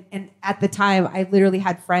shallow. And at the time, I literally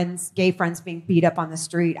had gay friends being beat up on the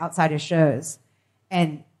street outside of shows.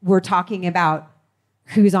 And we're talking about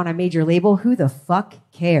who's on a major label. Who the fuck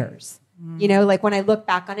cares? Like when I look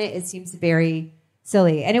back on it, it seems very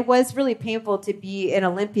silly. And it was really painful to be in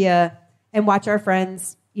Olympia and watch our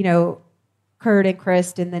friends, Kurt and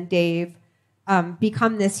Chris and then Dave,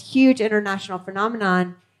 become this huge international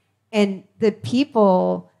phenomenon. And the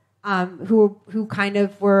people who kind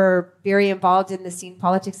of were very involved in the scene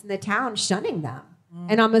politics in the town shunning them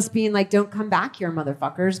and almost being like, don't come back here,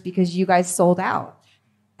 motherfuckers, because you guys sold out.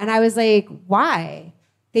 And I was like, why?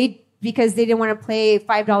 Because they didn't want to play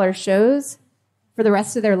 $5 shows for the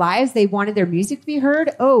rest of their lives. They wanted their music to be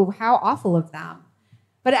heard. Oh, how awful of them.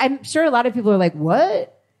 But I'm sure a lot of people are like,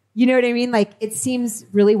 what? You know what I mean? Like, it seems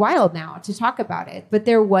really wild now to talk about it. But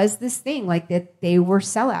there was this thing like that they were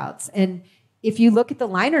sellouts. And if you look at the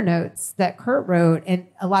liner notes that Kurt wrote and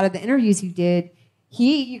a lot of the interviews he did,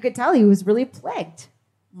 you could tell he was really plagued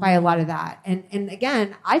by a lot of that. And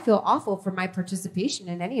again, I feel awful for my participation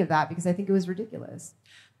in any of that because I think it was ridiculous.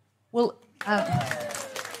 Well,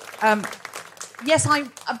 yes, I'm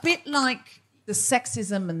a bit like the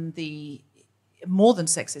sexism and more than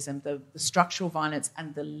sexism, the structural violence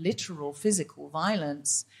and the literal physical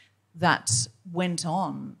violence that went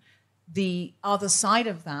on. The other side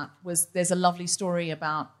of that was there's a lovely story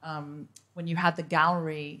about when you had the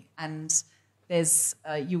gallery and there's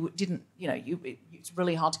it's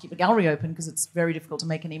really hard to keep a gallery open because it's very difficult to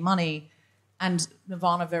make any money. And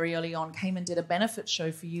Nirvana very early on came and did a benefit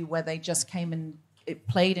show for you where they just came and it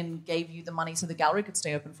played and gave you the money so the gallery could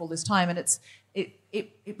stay open for all this time. And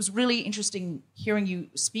it was really interesting hearing you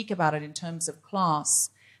speak about it in terms of class,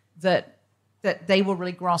 that they were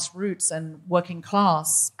really grassroots and working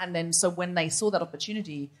class. And then so when they saw that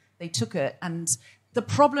opportunity, they took it. And the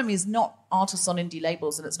problem is not artists on indie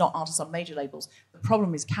labels and it's not artists on major labels. The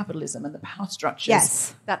problem is capitalism and the power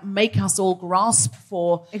structures that make us all grasp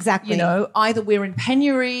for, either we're in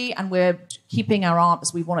penury and we're keeping our art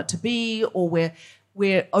as we want it to be, or we're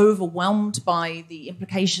we're overwhelmed by the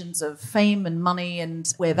implications of fame and money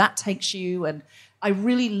and where that takes you. And I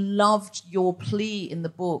really loved your plea in the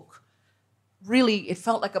book. Really, it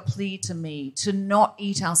felt like a plea to me to not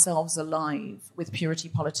eat ourselves alive with purity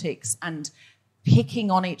politics and picking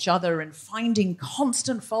on each other and finding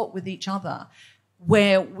constant fault with each other,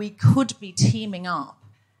 where we could be teaming up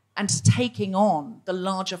and taking on the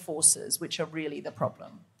larger forces, which are really the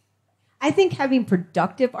problem. I think having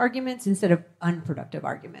productive arguments instead of unproductive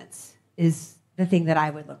arguments is the thing that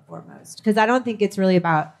I would look for most. Because I don't think it's really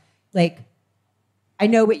about, like, I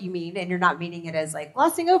know what you mean, and you're not meaning it as like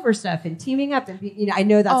glossing over stuff and teaming up. And I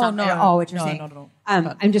know that's not at all what you're saying. Not at all.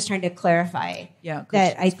 I'm just trying to clarify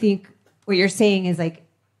that I think what you're saying is like,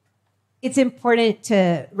 it's important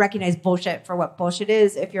to recognize bullshit for what bullshit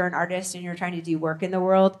is if you're an artist and you're trying to do work in the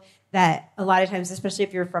world. That a lot of times, especially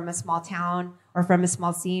if you're from a small town or from a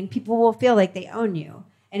small scene, people will feel like they own you.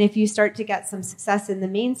 And if you start to get some success in the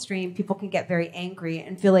mainstream, people can get very angry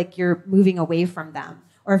and feel like you're moving away from them.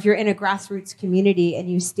 Or if you're in a grassroots community and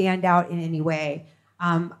you stand out in any way.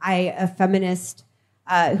 A feminist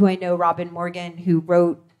who I know, Robin Morgan, who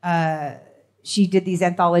wrote, she did these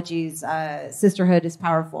anthologies, Sisterhood is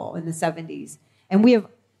Powerful in the 70s. And we have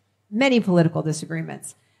many political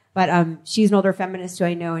disagreements. But she's an older feminist who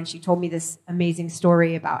I know, and she told me this amazing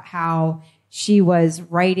story about how she was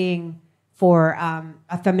writing for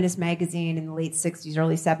a feminist magazine in the late 60s,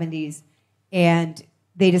 early 70s, and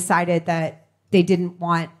they decided that they didn't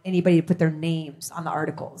want anybody to put their names on the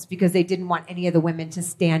articles because they didn't want any of the women to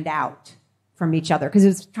stand out from each other because it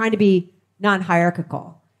was trying to be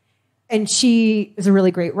non-hierarchical. And she is a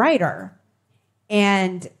really great writer.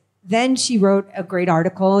 And then she wrote a great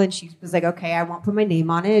article and she was like, okay, I won't put my name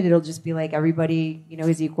on it. It'll just be like everybody,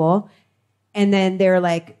 is equal. And then they're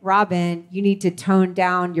like, Robin, you need to tone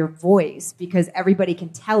down your voice because everybody can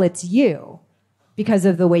tell it's you because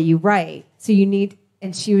of the way you write. So you need,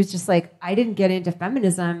 and she was just like, I didn't get into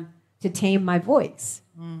feminism to tame my voice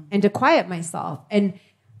and to quiet myself. And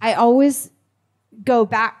I always go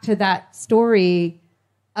back to that story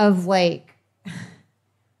of like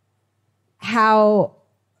how,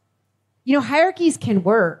 hierarchies can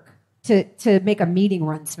work to make a meeting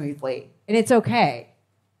run smoothly. And it's okay.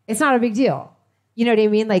 It's not a big deal. You know what I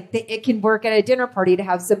mean? Like it can work at a dinner party to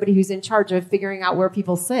have somebody who's in charge of figuring out where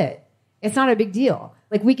people sit. It's not a big deal.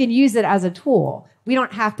 Like we can use it as a tool. We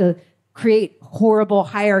don't have to create horrible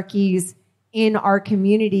hierarchies in our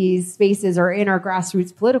communities, spaces, or in our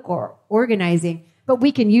grassroots political organizing, but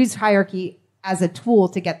we can use hierarchy as a tool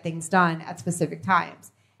to get things done at specific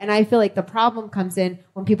times. And I feel like the problem comes in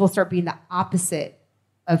when people start being the opposite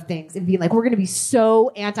of things and being like, we're going to be so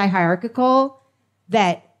anti-hierarchical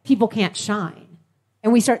that people can't shine.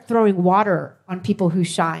 And we start throwing water on people who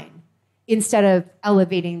shine instead of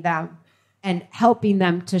elevating them and helping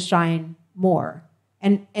them to shine more.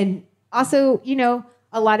 And also,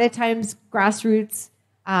 a lot of times grassroots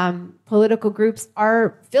political groups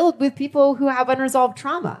are filled with people who have unresolved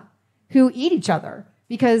trauma, who eat each other.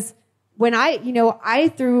 Because when I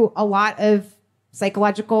threw a lot of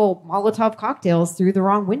psychological Molotov cocktails through the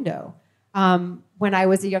wrong window when I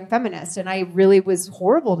was a young feminist. And I really was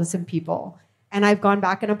horrible to some people. And I've gone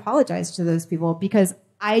back and apologized to those people because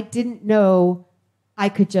I didn't know I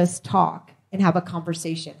could just talk and have a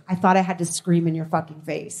conversation. I thought I had to scream in your fucking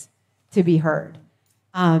face to be heard.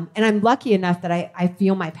 And I'm lucky enough that I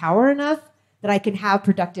feel my power enough that I can have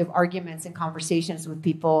productive arguments and conversations with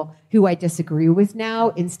people who I disagree with now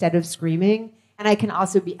instead of screaming. And I can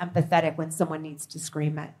also be empathetic when someone needs to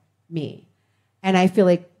scream at me. And I feel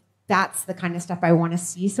like that's the kind of stuff I want to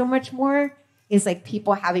see so much more, is like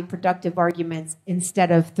people having productive arguments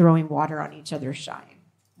instead of throwing water on each other's shine.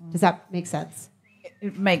 Does that make sense?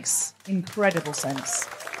 It makes incredible sense.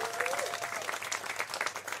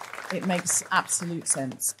 It makes absolute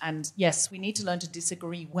sense. And yes, we need to learn to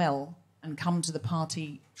disagree well and come to the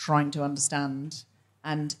party trying to understand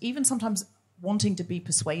and even sometimes wanting to be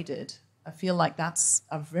persuaded. I feel like that's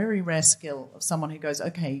a very rare skill of someone who goes,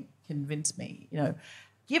 okay, convince me.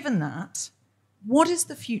 Given that, what is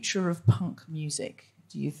the future of punk music,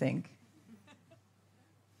 do you think?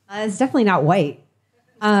 It's definitely not white.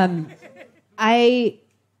 I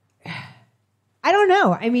don't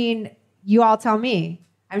know. I mean, you all tell me.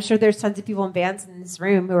 I'm sure there's tons of people in bands in this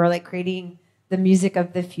room who are like creating the music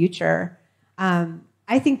of the future.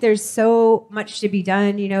 I think there's so much to be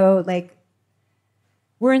done, like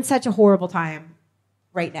we're in such a horrible time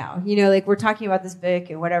right now. Like we're talking about this book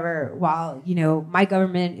and whatever, while, my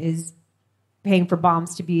government is paying for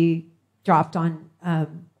bombs to be dropped on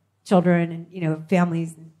children and,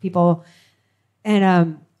 families and people.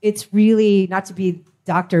 And it's really, not to be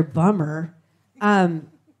Dr. Bummer,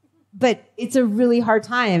 But it's a really hard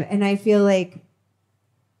time. And I feel like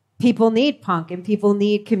people need punk and people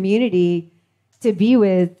need community to be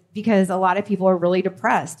with, because a lot of people are really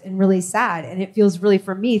depressed and really sad. And it feels really,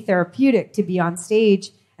 for me, therapeutic to be on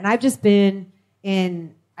stage. And I've just been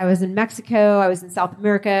I was in Mexico, I was in South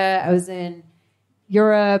America, I was in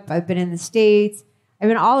Europe, I've been in the States. I've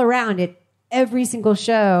been all around it. Every single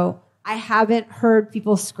show, I haven't heard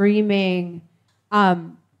people screaming,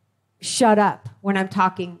 shut up when I'm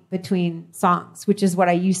talking between songs, which is what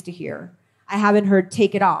I used to hear. I haven't heard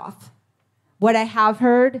take it off. What I have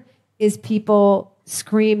heard is people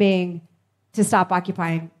screaming to stop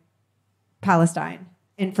occupying Palestine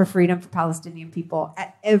and for freedom for Palestinian people.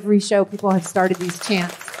 At every show, people have started these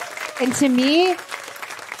chants. And to me,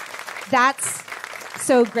 that's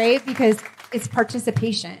so great because it's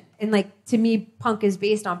participation. And like, to me, punk is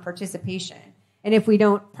based on participation. And if we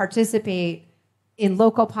don't participate in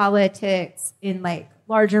local politics, in like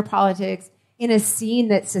larger politics, in a scene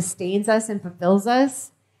that sustains us and fulfills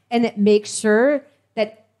us, and that makes sure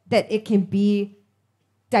that it can be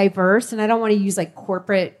diverse. And I don't want to use like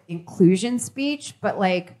corporate inclusion speech, but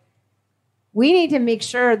like, we need to make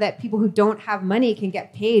sure that people who don't have money can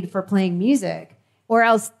get paid for playing music, or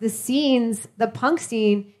else the punk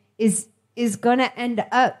scene is going to end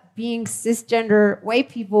up being cisgender white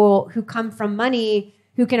people who come from money,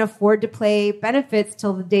 who can afford to play benefits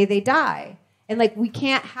till the day they die. And like, we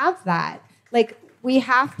can't have that. Like, we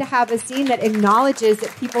have to have a scene that acknowledges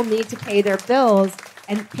that people need to pay their bills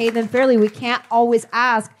and pay them fairly. We can't always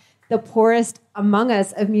ask the poorest among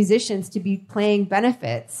us of musicians to be playing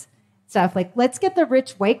benefits stuff. Like, let's get the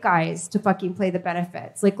rich white guys to fucking play the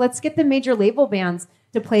benefits. Like, let's get the major label bands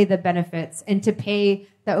to play the benefits and to pay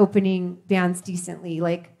the opening bands decently.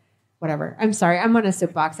 Like, whatever. I'm sorry. I'm on a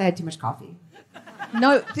soapbox. I had too much coffee.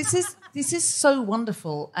 No, this is so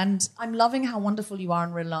wonderful, and I'm loving how wonderful you are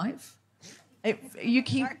in real life. You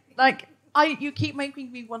keep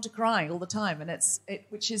making me want to cry all the time, and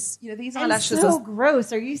which is, you know, these eyelashes so are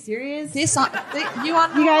gross. Are you serious? you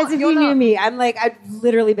are. You guys, if you knew me, I'm like, I've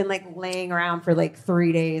literally been like laying around for like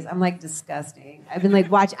 3 days. I'm like disgusting. I've been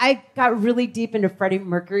like watching. I got really deep into Freddie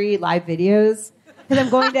Mercury live videos because I'm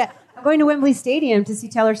going to Wembley Stadium to see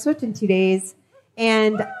Taylor Swift in 2 days,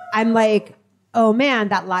 and I'm like, oh man,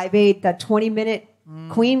 that Live Aid, that 20-minute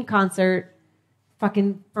Queen concert,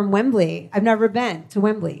 fucking from Wembley. I've never been to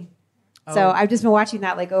Wembley. So I've just been watching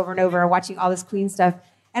that like over and over, watching all this Queen stuff.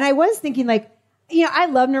 And I was thinking like, you know, I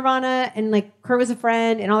love Nirvana and like Kurt was a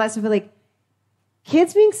friend and all that stuff. But like,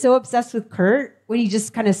 kids being so obsessed with Kurt when he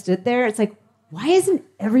just kind of stood there, it's like, why isn't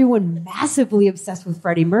everyone massively obsessed with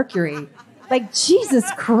Freddie Mercury? Like, Jesus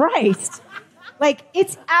Christ. Like,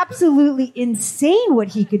 it's absolutely insane what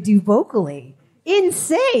he could do vocally.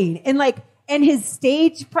 Insane. And like, and his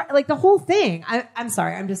stage, like the whole thing. I'm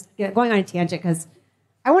sorry, I'm just going on a tangent because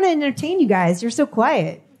I want to entertain you guys. You're so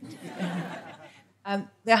quiet.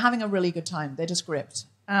 They're having a really good time. They're just gripped.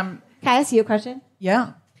 Can I ask you a question?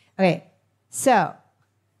 Yeah. Okay. So,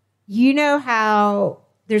 you know how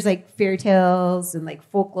there's like fairy tales and like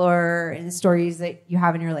folklore and stories that you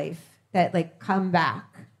have in your life that like come back.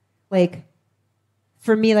 Like,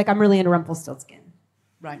 for me, like I'm really into Rumpelstiltskin.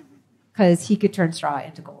 Right. Because he could turn straw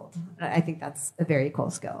into gold. I think that's a very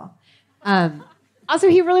cool skill. Also,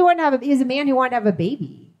 he really wanted to have he was a man who wanted to have a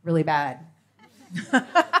baby really bad.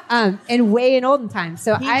 And way in olden times.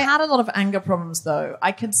 So he had a lot of anger problems, though.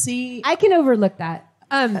 I can overlook that.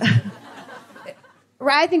 I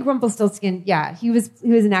think Rumpelstiltskin, yeah, he was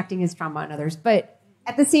enacting his trauma on others. But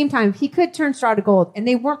at the same time, he could turn straw to gold, and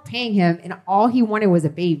they weren't paying him, and all he wanted was a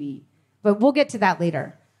baby. But we'll get to that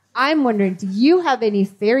later. I'm wondering, do you have any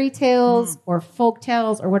fairy tales or folk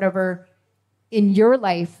tales or whatever in your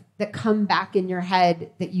life that come back in your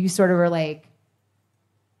head that you sort of are like,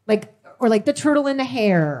 or like the turtle in the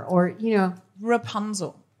hair, or, you know?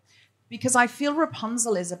 Rapunzel. Because I feel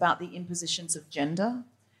Rapunzel is about the impositions of gender.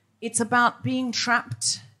 It's about being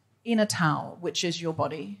trapped in a towel, which is your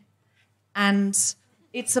body. And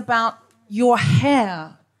it's about your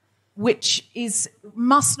hair, which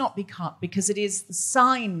must not be cut because it is the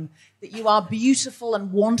sign that you are beautiful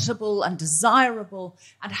and wantable and desirable.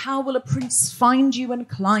 And how will a prince find you and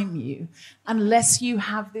climb you unless you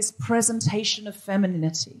have this presentation of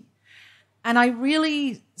femininity? And I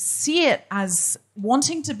really see it as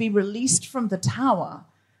wanting to be released from the tower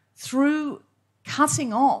through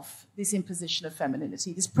cutting off this imposition of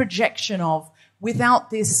femininity, this projection of without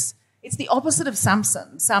this. It's the opposite of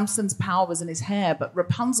Samson. Samson's power was in his hair, but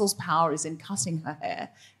Rapunzel's power is in cutting her hair.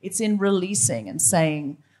 It's in releasing and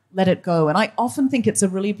saying, let it go. And I often think it's a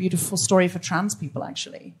really beautiful story for trans people,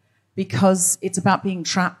 actually, because it's about being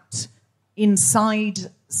trapped inside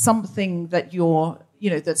something that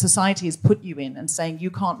that society has put you in and saying you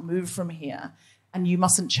can't move from here and you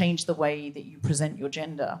mustn't change the way that you present your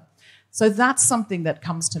gender. So that's something that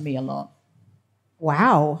comes to me a lot.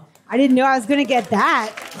 Wow. I didn't know I was going to get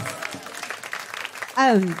that.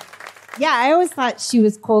 Yeah, I always thought she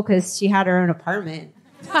was cool because she had her own apartment.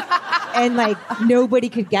 And, like, nobody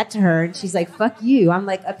could get to her. And she's like, fuck you. I'm,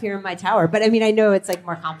 like, up here in my tower. But, I mean, I know it's, like,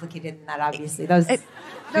 more complicated than that, obviously. That was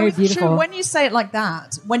very beautiful. True. When you say it like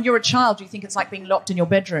that, when you're a child, you think it's like being locked in your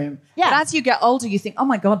bedroom. Yeah. But as you get older, you think, oh,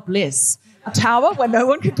 my God, bliss. A tower where no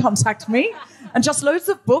one can contact me. And just loads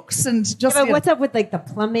of books and just... Yeah, but what's up with, like, the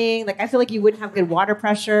plumbing? Like, I feel like you wouldn't have good water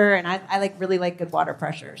pressure. And I like, really like good water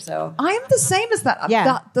pressure, so... I am the same as that.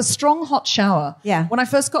 Yeah. The strong hot shower. Yeah. When I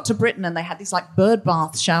first got to Britain and they had these, like, bird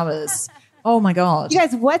bath showers... Oh, my God. You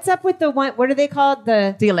guys, what's up with the one, what are they called?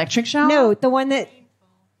 The electric shower? No, the one that,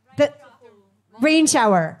 the rain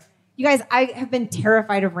shower. You guys, I have been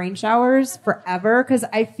terrified of rain showers forever because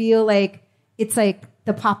I feel like it's like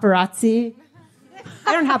the paparazzi.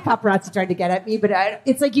 I don't have paparazzi trying to get at me, but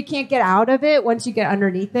it's like you can't get out of it once you get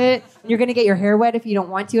underneath it. You're going to get your hair wet if you don't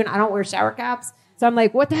want to, and I don't wear shower caps. So I'm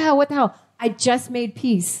like, what the hell? I just made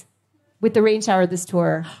peace with the rain shower this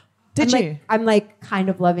tour. Did you? I'm like kind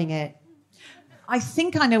of loving it. I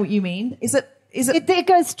think I know what you mean. Is it? It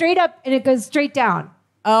goes straight up and it goes straight down.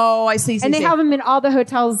 Oh, I see. And they have them in all the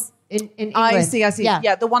hotels in England. I see.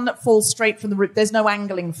 Yeah. The one that falls straight from the roof. There's no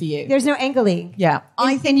angling for you. There's no angling. Yeah.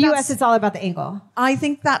 In the US, it's all about the angle. I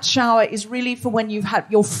think that shower is really for when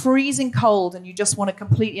you're freezing cold and you just want to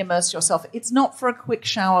completely immerse yourself. It's not for a quick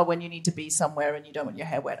shower when you need to be somewhere and you don't want your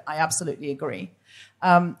hair wet. I absolutely agree.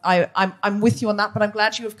 I'm with you on that, but I'm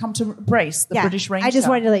glad you have come to embrace the British rain shower. I just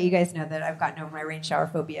wanted to let you guys know that I've gotten over my rain shower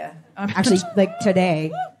phobia. Actually, like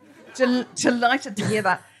today. Delighted to hear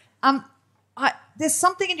that. There's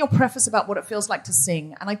something in your preface about what it feels like to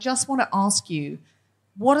sing, and I just want to ask you,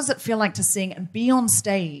 what does it feel like to sing and be on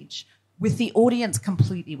stage with the audience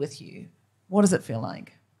completely with you? What does it feel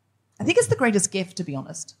like? I think it's the greatest gift, to be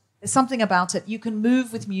honest. There's something about it. You can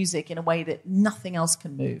move with music in a way that nothing else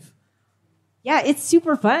can move. Yeah, it's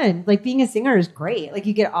super fun. Like, being a singer is great. Like,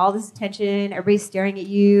 you get all this attention. Everybody's staring at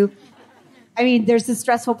you. I mean, there's the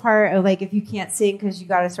stressful part of, like, if you can't sing because you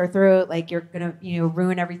got a sore throat, like, you're going to,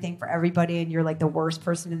 ruin everything for everybody, and you're, like, the worst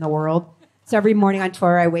person in the world. So every morning on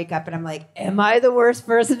tour, I wake up and I'm like, am I the worst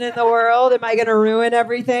person in the world? Am I going to ruin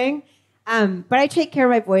everything? But I take care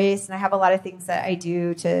of my voice, and I have a lot of things that I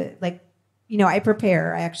do to, like, I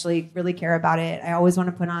prepare. I actually really care about it. I always want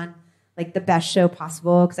to put on, like, the best show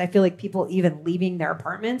possible, because I feel like people even leaving their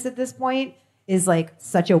apartments at this point is, like,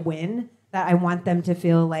 such a win that I want them to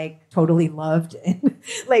feel, like, totally loved and,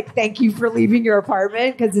 like, thank you for leaving your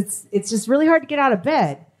apartment, because it's just really hard to get out of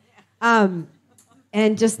bed. And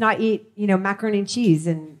just not eat, macaroni and cheese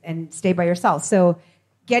and stay by yourself. So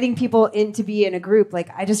getting people in to be in a group, like,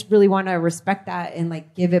 I just really want to respect that and,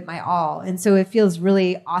 like, give it my all. And so it feels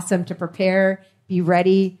really awesome to prepare, be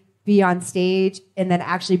ready, be on stage, and then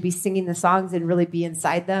actually be singing the songs and really be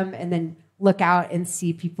inside them, and then look out and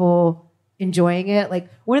see people enjoying it. Like,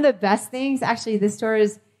 one of the best things, actually, this tour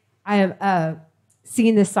is I am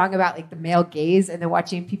singing this song about, like, the male gaze, and then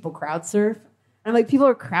watching people crowd surf. And I'm like, people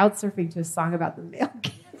are crowd surfing to a song about the male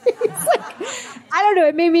gaze. Like, I don't know.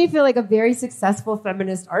 It made me feel like a very successful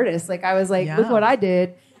feminist artist. Like, I was like, look what I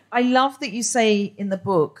did. I love that you say in the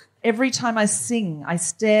book, every time I sing, I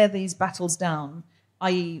stare these battles down,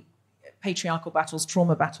 i.e. patriarchal battles,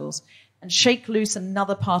 trauma battles, and shake loose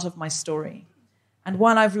another part of my story. And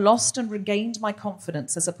while I've lost and regained my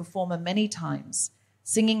confidence as a performer many times,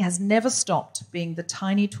 singing has never stopped being the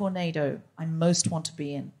tiny tornado I most want to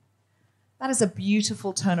be in. That is a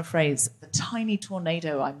beautiful turn of phrase, the tiny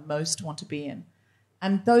tornado I most want to be in.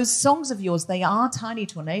 And those songs of yours, they are tiny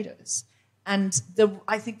tornadoes. And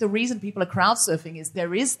I think the reason people are crowd surfing is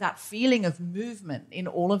there is that feeling of movement in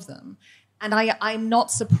all of them. And I'm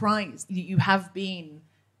not surprised that you have been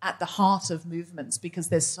at the heart of movements, because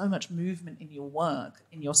there's so much movement in your work,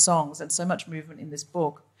 in your songs, and so much movement in this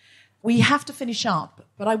book. We have to finish up,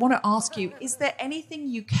 but I want to ask you, is there anything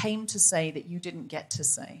you came to say that you didn't get to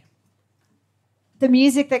say? The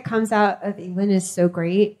music that comes out of England is so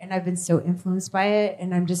great, and I've been so influenced by it,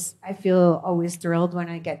 and I feel always thrilled when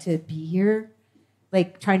I get to be here.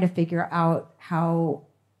 Like, trying to figure out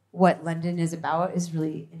what London is about is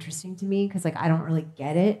really interesting to me, because, like, I don't really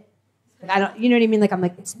get it. Like, I don't, you know what I mean? Like, I'm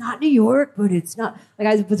like, it's not New York, but it's not. Like,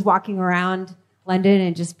 I was walking around London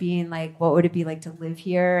and just being like, what would it be like to live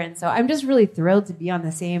here? And so I'm just really thrilled to be on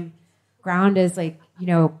the same ground as, like,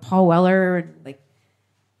 Paul Weller, and, like,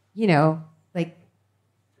 like,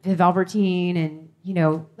 Viv Albertine and,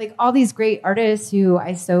 like all these great artists who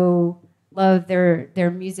I so love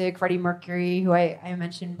their music, Freddie Mercury, who I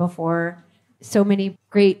mentioned before. So many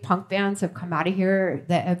great punk bands have come out of here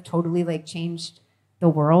that have totally like changed the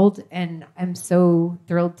world. And I'm so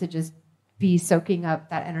thrilled to just be soaking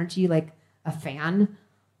up that energy like a fan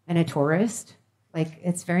and a tourist. Like,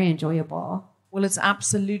 it's very enjoyable. Well, it's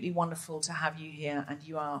absolutely wonderful to have you here, and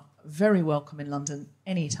you are very welcome in London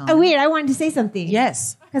anytime. Oh, wait, I wanted to say something.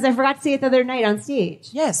 Yes. Because I forgot to say it the other night on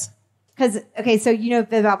stage. Yes. Because, so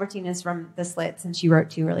Viv Albertine is from The Slits, and she wrote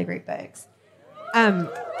 2 really great books.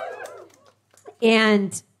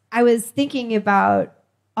 And I was thinking about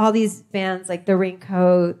all these bands, like the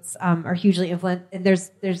Raincoats, are hugely influenced. And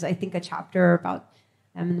there's I think, a chapter about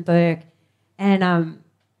them in the book. And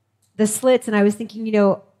the Slits, and I was thinking,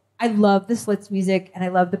 I love the Slits music, and I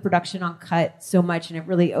love the production on Cut so much, and it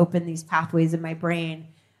really opened these pathways in my brain.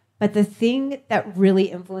 But the thing that really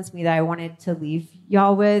influenced me that I wanted to leave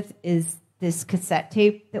y'all with is this cassette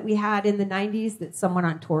tape that we had in the 90s that someone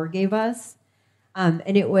on tour gave us. And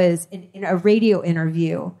it was in a radio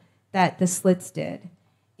interview that the Slits did.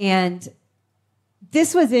 And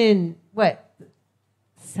this was in,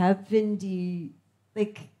 70,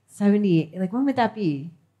 like 78, like when would that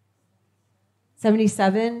be?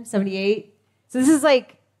 77, 78? So this is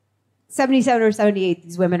like 77 or 78,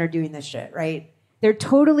 these women are doing this shit, right? They're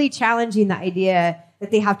totally challenging the idea that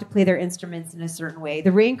they have to play their instruments in a certain way.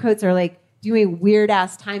 The Raincoats are like doing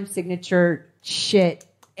weird-ass time signature shit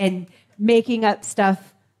and making up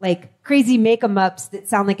stuff like crazy make-em-ups that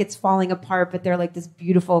sound like it's falling apart, but they're like this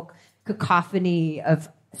beautiful cacophony of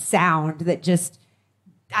sound that just,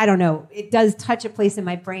 I don't know, it does touch a place in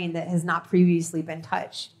my brain that has not previously been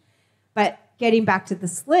touched. But getting back to the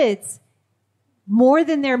Slits, more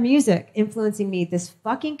than their music influencing me, this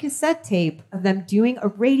fucking cassette tape of them doing a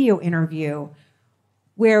radio interview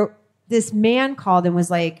where this man called and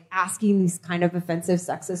was like asking these kind of offensive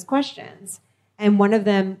sexist questions. And one of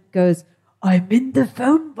them goes, "I'm in the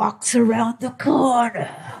phone box around the corner."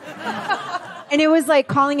 And it was like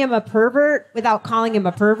calling him a pervert without calling him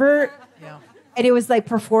a pervert. Yeah. And it was like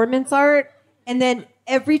performance art. And then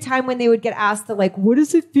every time when they would get asked the like, "What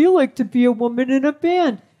does it feel like to be a woman in a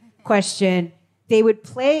band?" question, they would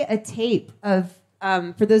play a tape of,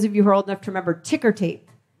 for those of you who are old enough to remember, ticker tape.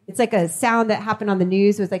 It's like a sound that happened on the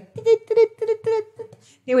news. It was like,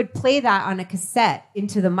 they would play that on a cassette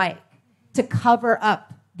into the mic to cover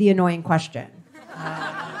up the annoying question.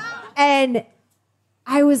 And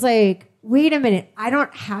I was like, wait a minute, I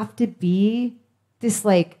don't have to be this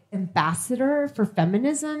like ambassador for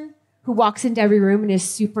feminism who walks into every room and is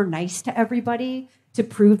super nice to everybody to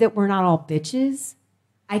prove that we're not all bitches.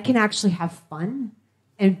 I can actually have fun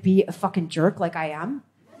and be a fucking jerk like I am.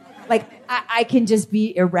 Like, I can just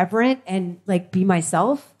be irreverent and like be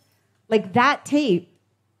myself. Like, that tape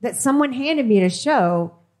that someone handed me at a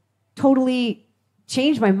show totally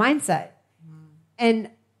changed my mindset. And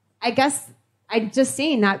I guess I'm just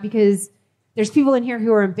saying that because there's people in here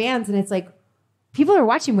who are in bands, and it's like, people are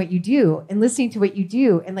watching what you do and listening to what you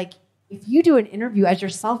do. And like, if you do an interview as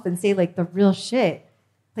yourself and say like the real shit,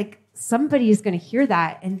 like somebody is going to hear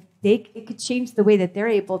that, and it could change the way that they're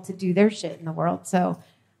able to do their shit in the world. So,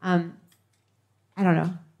 I don't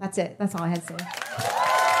know. That's it. That's all I had to say.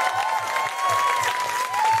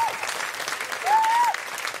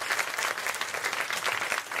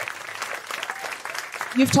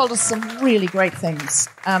 You've told us some really great things.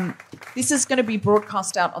 This is going to be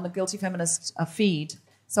broadcast out on the Guilty Feminist feed.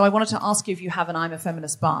 So I wanted to ask you if you have an I'm a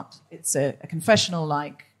Feminist but. It's a confessional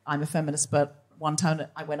like, I'm a feminist but. One time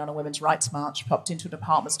I went on a women's rights march, popped into a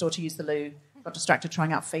department store to use the loo, got distracted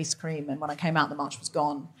trying out face cream, and when I came out, the march was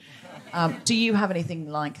gone. Do you have anything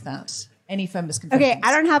like that? Any feminist confessions? Okay,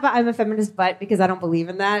 I don't have a I'm a feminist but because I don't believe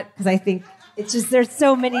in that, because I think it's just there's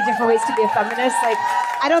so many different ways to be a feminist. Like,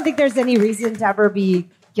 I don't think there's any reason to ever be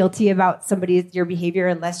guilty about your behavior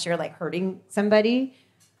unless you're like hurting somebody.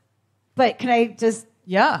 But can I just...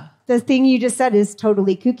 Yeah. The thing you just said is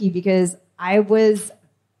totally kooky, because I was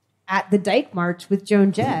at the Dyke March with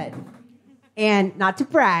Joan Jett, and not to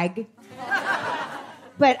brag,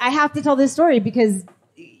 but I have to tell this story because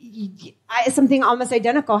something almost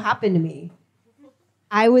identical happened to me.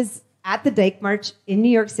 I was at the Dyke March in New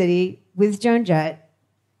York City with Joan Jett,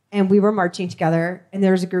 and we were marching together, and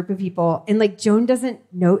there was a group of people, and like Joan doesn't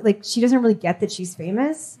know, like she doesn't really get that she's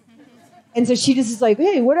famous, and so she just is like,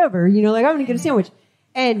 hey, whatever, like I'm gonna get a sandwich.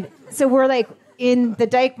 And so we're like in the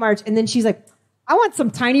Dyke March, and then she's like, I want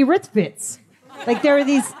some tiny Ritz Bits. Like, there are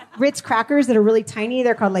these Ritz crackers that are really tiny.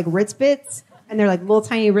 They're called like Ritz Bits, and they're like little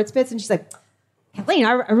tiny Ritz Bits. And she's like, Kathleen,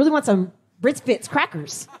 I really want some Ritz Bits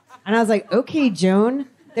crackers. And I was like, okay, Joan,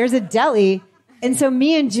 there's a deli. And so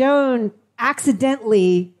me and Joan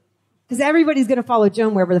accidentally, because everybody's going to follow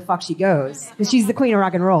Joan wherever the fuck she goes, because she's the queen of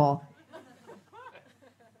rock and roll.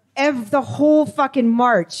 The whole fucking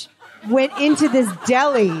march went into this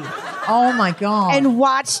deli. Oh my God. And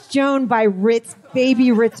watched Joan buy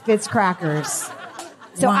baby Ritz Bits crackers.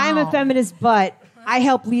 So Wow. I'm a feminist, but I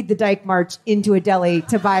helped lead the Dyke March into a deli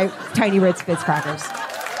to buy tiny Ritz Bits crackers.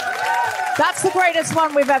 That's the greatest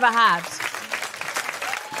one we've ever had.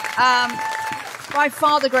 By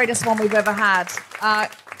far the greatest one we've ever had.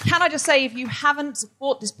 Can I just say, if you haven't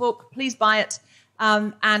bought this book, please buy it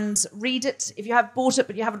and read it. If you have bought it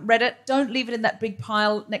but you haven't read it, don't leave it in that big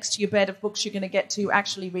pile next to your bed of books you're going to get to.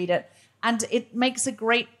 Actually read it. And it makes a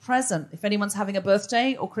great present if anyone's having a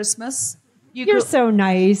birthday or Christmas. You're so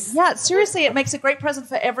nice. Yeah, seriously, it makes a great present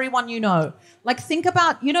for everyone you know. Like, think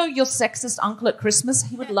about, your sexist uncle at Christmas.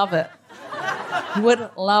 He would love it. He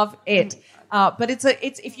would love it. But it's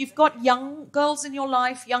if you've got young girls in your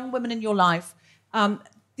life, young women in your life,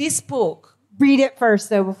 this book. Read it first,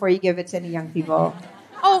 though, before you give it to any young people.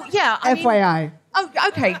 Oh, yeah. FYI. Oh,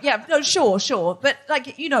 okay, yeah, no, sure. But,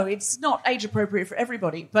 it's not age appropriate for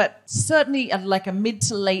everybody. But certainly, like a mid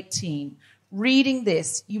to late teen, reading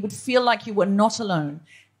this, you would feel like you were not alone.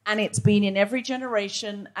 And it's been in every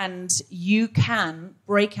generation, and you can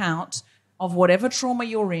break out of whatever trauma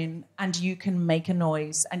you're in, and you can make a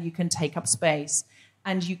noise, and you can take up space,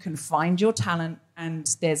 and you can find your talent,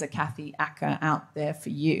 and there's a Kathy Acker out there for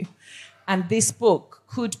you. And this book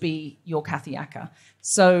could be your Kathy Acker.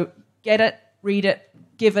 So get it, read it,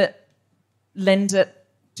 give it, lend it,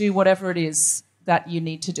 do whatever it is that you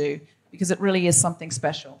need to do, because it really is something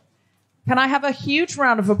special. Can I have a huge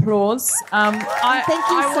round of applause? Thank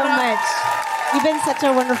you so much. You've been such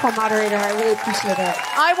a wonderful moderator. I really appreciate it.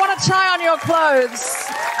 I want to try on your clothes.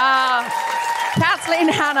 Kathleen,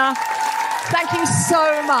 Hanna, thank you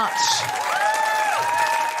so much.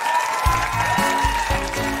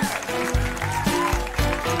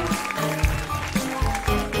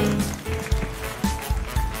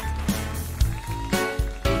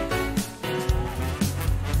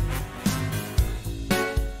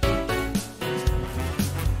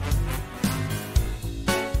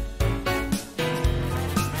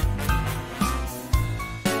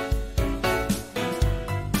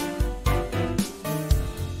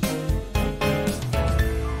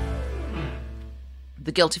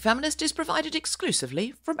 The Guilty Feminist is provided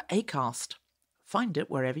exclusively from Acast. Find it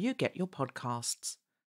wherever you get your podcasts.